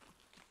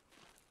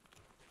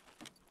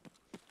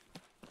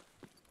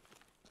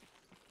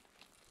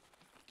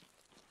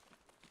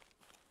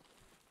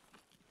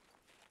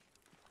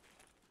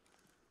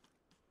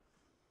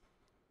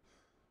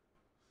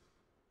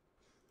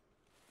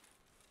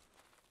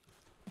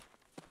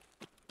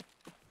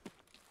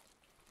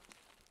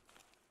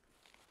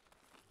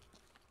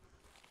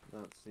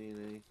 Not seeing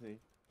anything.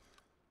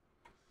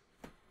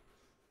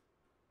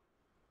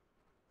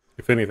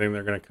 If anything,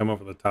 they're going to come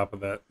over the top of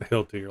that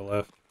hill to your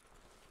left.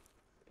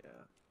 Yeah.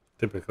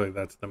 Typically,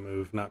 that's the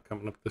move, not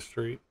coming up the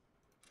street.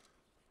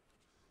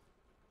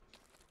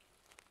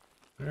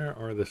 Where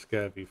are the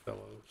scabby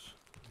fellows?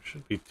 There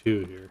should be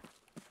two here.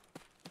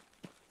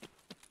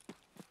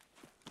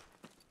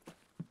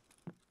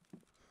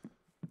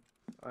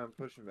 I'm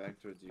pushing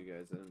back towards you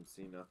guys. I didn't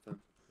see nothing.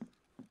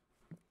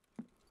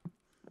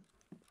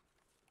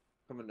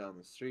 Coming down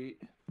the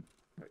street.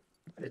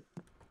 Right.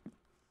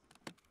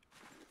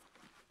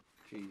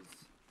 Jeez.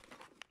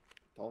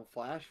 Don't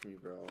flash me,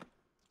 bro.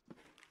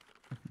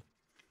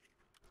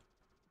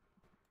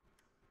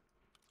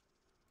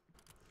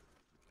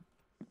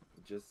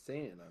 Just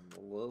saying, I'm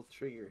a little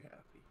trigger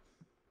happy.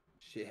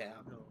 Yeah.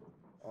 No.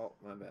 Oh,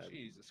 my bad.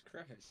 Jesus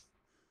Christ.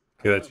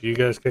 Okay, that's you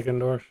guys kicking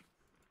doors?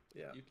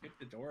 Yeah. You kicked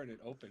the door and it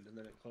opened and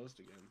then it closed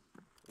again.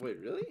 Wait,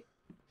 really?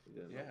 You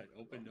didn't Yeah, know. it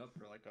opened up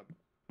for like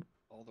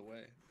all the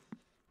way.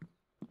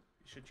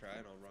 You should try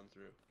and I'll run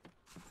through.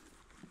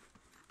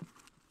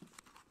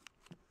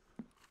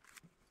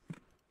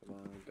 Come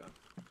on, gun.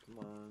 Come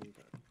on,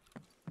 gun.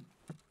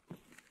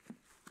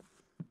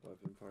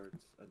 Weapon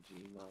parts, a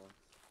Gmos.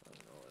 I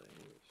don't know what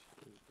any of this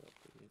shit is, but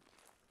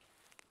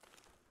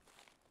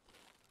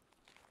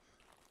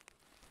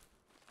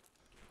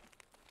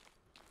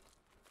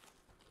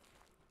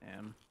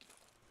Damn.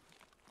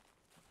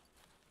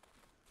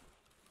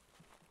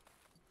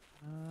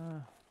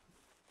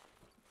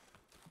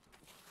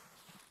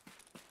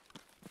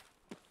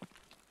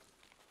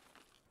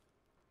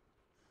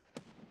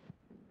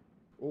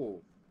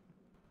 oh,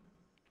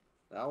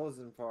 that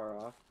wasn't far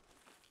off.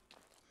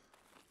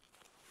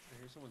 I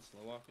hear someone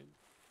slow walking.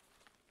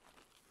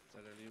 Is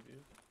that any of you?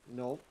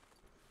 Nope.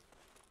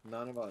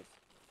 None of us.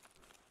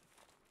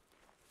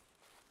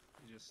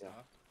 You just Yeah.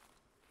 stopped?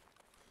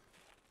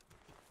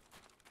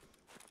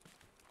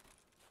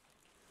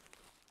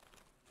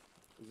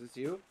 Is this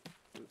you?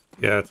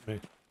 Yeah, it's me.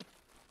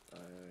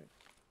 Alright.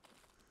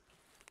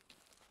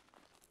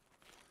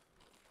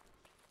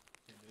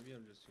 Yeah, maybe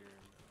I'm just hearing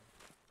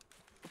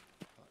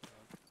hot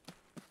dog.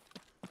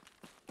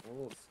 I'm a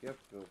little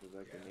skeptical because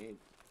I can aid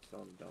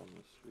some down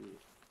the street.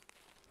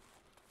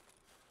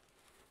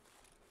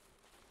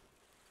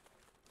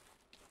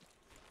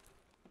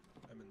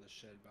 I'm in the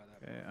shed by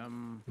that. Okay,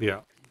 I'm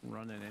Yeah.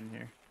 running in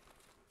here.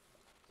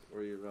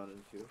 Where are you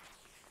running to?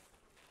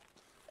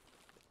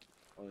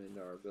 Oh,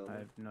 into our building. I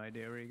have no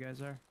idea where you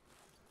guys are.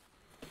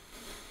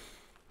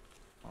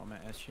 Oh, my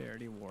SJ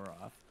already wore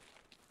off.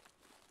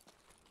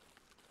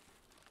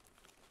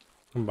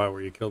 I'm by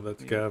where you killed that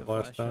You got scav the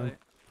last time. flashlight?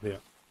 Yeah.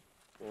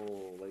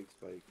 Oh, leg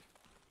spike.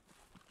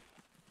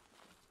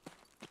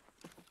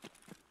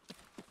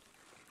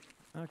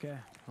 Okay,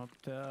 up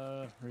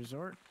to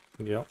resort.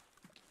 Yep.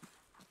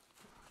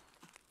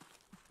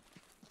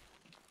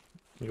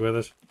 You with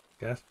us?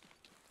 Yes?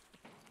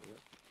 Yep.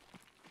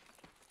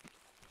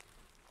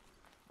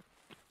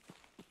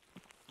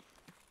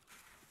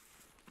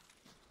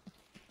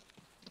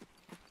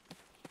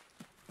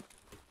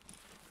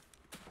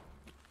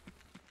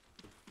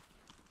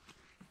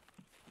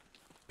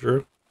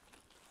 Drew?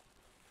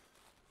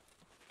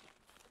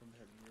 I'm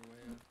heading your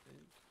way, I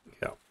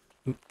think.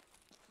 Yeah.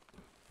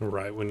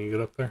 Right when you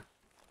get up there.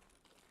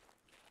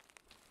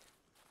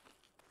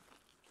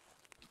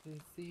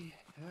 It's the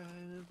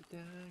eye of the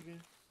tiger.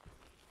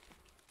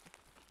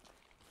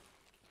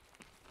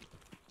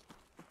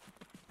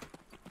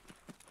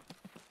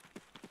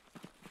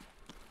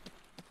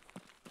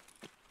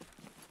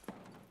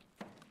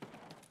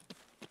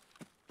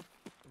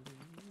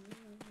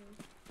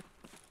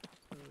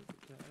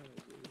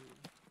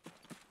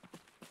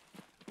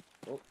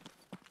 Oh, is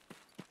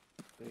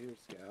that your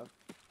scav?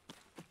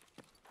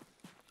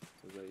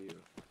 Was that you?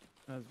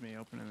 That was me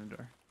opening the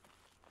door.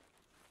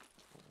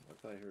 I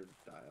thought I heard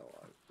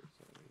dialogue for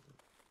some reason.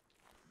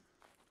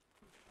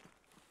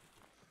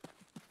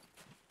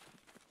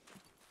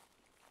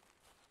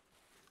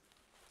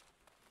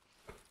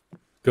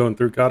 Going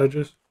through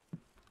cottages?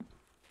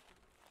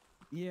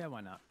 Yeah,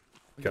 why not?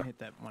 We Okay. can hit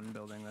that one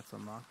building that's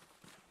unlocked.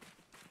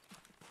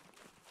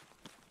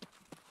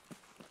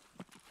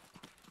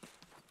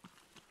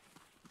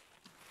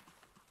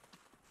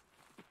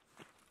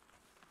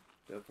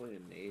 Definitely a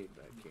nade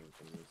that came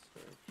from this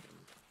direction.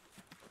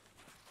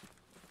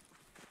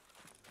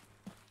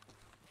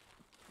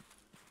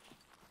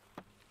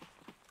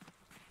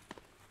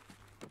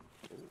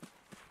 Oh.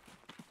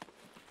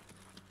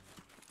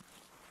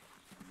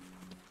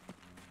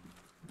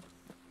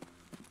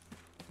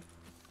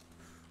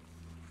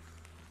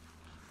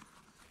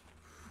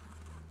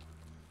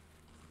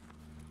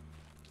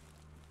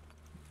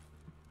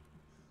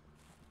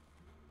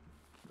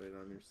 Wait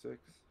on your 6.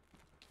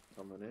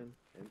 Coming in.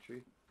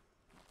 Entry.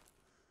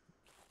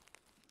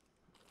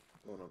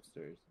 Going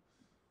upstairs.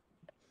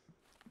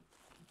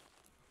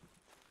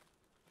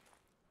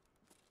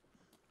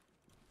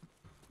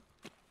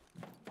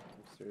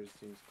 Upstairs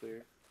seems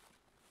clear.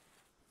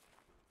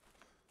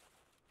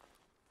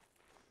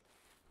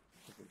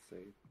 Nothing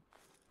safe.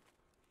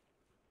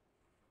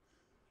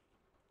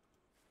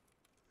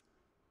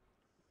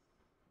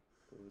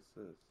 What's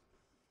this?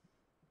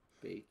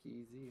 Bake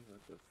easy?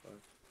 What the fuck?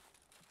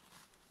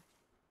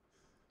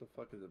 The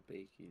fuck is a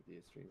bake easy?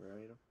 A streamer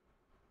item?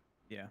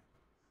 Yeah.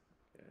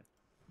 Okay.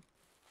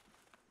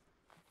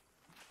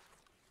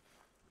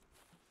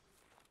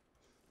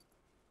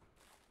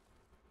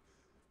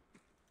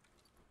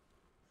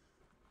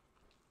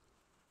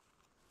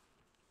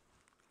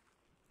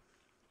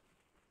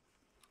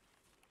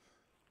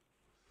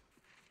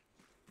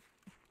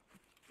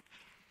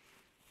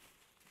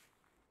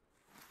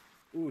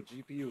 Ooh,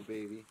 GPU,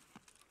 baby.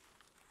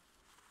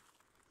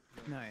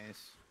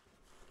 Nice.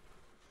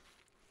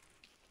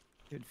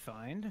 Good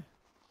find.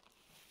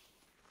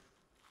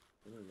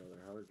 And another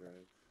hard drive.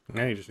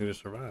 Yeah, you just need to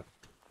survive.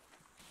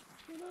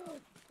 Shut up!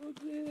 Don't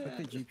do Put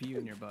the that. GPU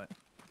in your butt.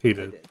 He I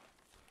did. did.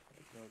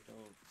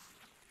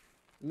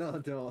 No,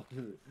 don't. No,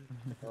 don't.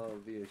 Oh,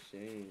 be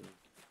ashamed.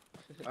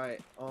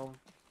 Alright, I'm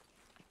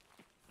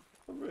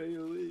ready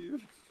to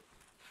leave.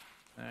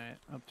 Alright,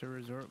 up to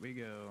resort we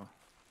go.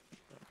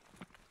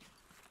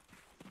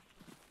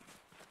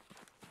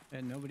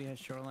 And nobody has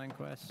shoreline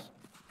quests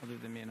other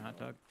than me and Hot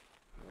Dog.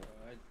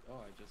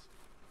 I just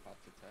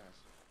popped the task.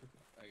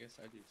 I guess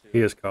I do too. He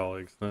has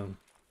colleagues then.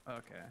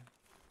 Okay.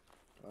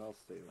 I'll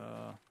stay with you. I've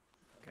got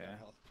Okay.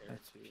 healthcare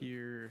That's too.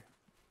 pure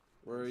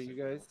Where are you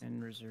guys? in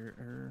resort.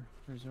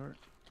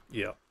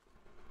 Yep.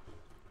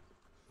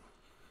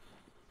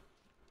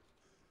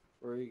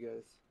 Where are you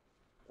guys?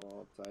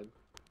 All outside?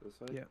 This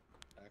way? Yep.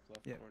 Back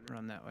left Yep, corner.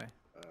 run that way.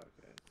 Okay,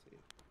 I see.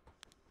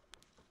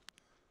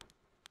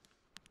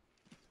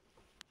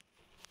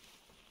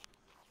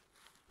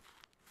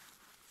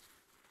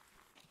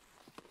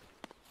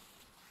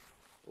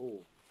 Oh.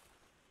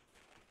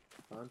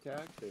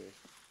 Contact or?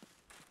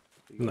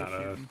 You guys Not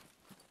us. shooting?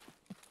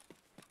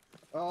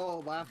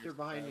 Oh, laughter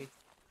behind me.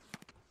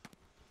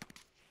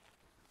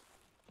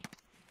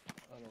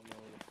 I don't know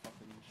where to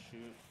fucking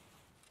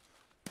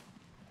shoot.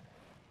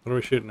 What are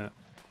we shooting at?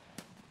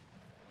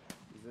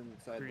 He's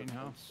inside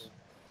Greenhouse. the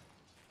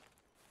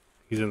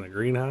He's in the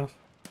greenhouse.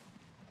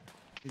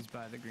 He's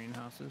by the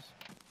greenhouses.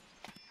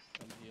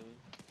 I'm healing.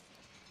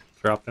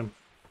 Dropped him.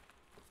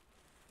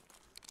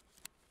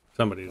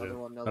 Somebody did. Another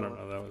one, I another don't one.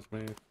 know. That was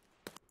me.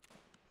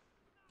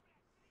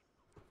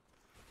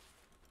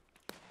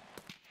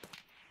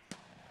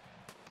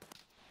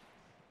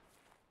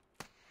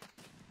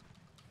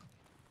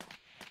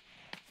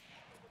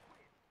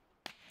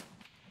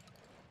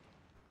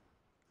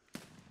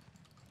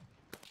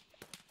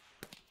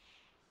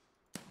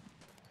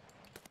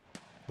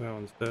 That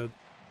one's dead.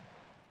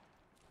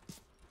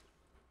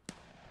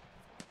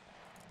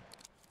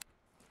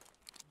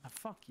 Ah,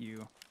 fuck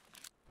you.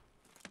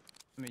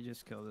 Let me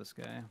just kill this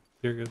guy.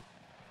 You're good.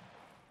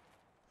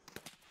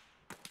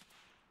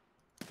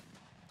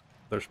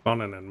 They're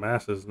spawning in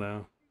masses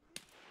now.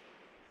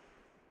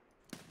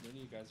 None of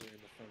you guys are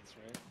in the fence,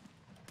 right?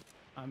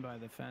 I'm by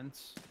the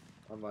fence.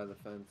 I'm by the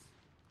fence.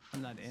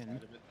 I'm not in. Side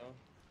of it though.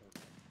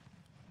 Okay.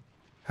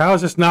 How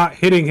is this not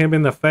hitting him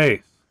in the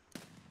face?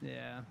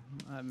 Yeah,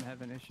 I'm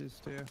having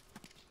issues too.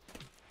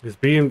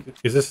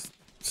 Is this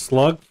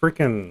slug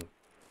freaking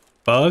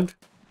bugged?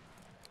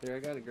 Here, I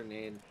got a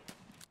grenade.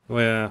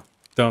 Well, yeah,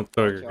 don't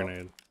throw your Watch out.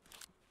 grenade.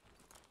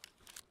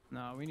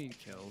 No, we need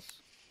kills.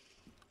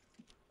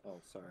 Oh,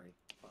 sorry.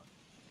 Fuck.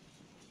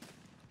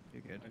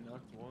 You're good. I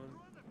knocked one.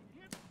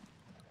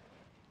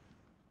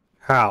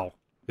 How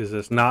is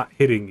this not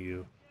hitting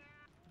you?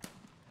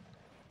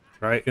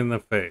 Right in the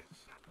face.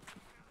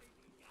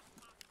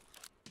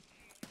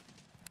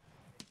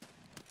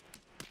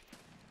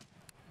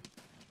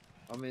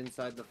 I'm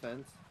inside the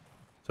fence.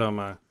 So am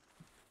I.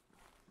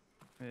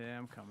 Yeah,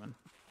 I'm coming.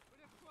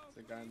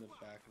 There's a guy in the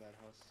back of that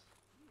house.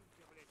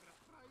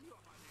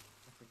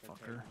 I think I Fucker,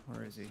 tagged him.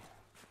 where is he?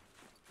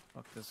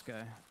 Fuck this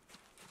guy.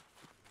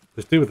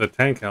 This dude with the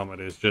tank helmet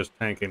is just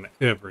tanking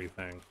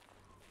everything.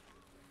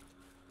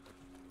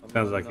 I'm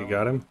Sounds running like you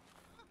out. got him.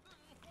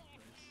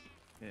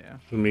 Yeah.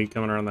 With me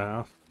coming around the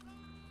house.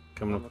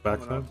 Coming up the Coming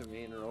backside. out to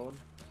main road.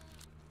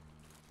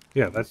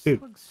 Yeah, that dude.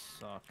 Slugs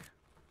suck.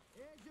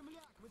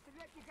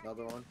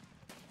 Another one.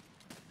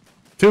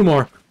 Two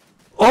more.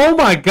 Oh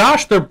my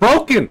gosh, they're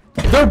broken!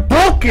 They're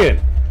broken!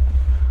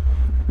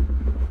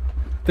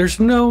 There's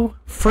no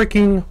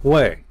freaking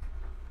way.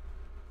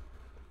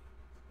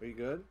 Are you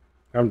good?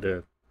 I'm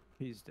dead.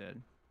 He's dead.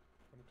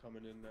 I'm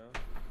coming in now.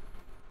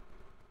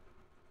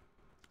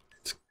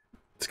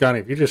 Sconni,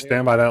 if you just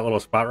stand by that little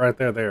spot right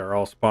there, they are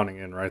all spawning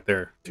in right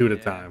there, two at a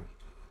Yeah. time.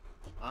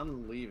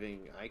 I'm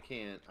leaving. I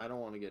can't. I don't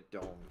want to get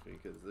domed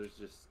because there's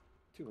just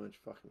too much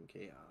fucking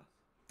chaos.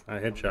 I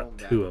I'm going headshot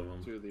back two of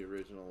them. to the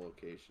original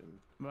location.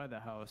 By the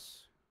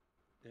house.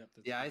 Yep,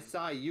 that's Yeah, I fine.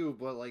 saw you,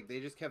 but like they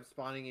just kept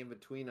spawning in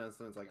between us,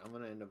 and it's like I'm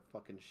gonna end up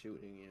fucking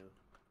shooting you,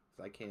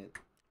 'cause I can't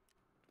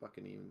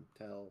fucking even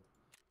tell.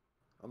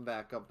 I'm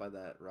back up by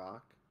that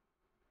rock.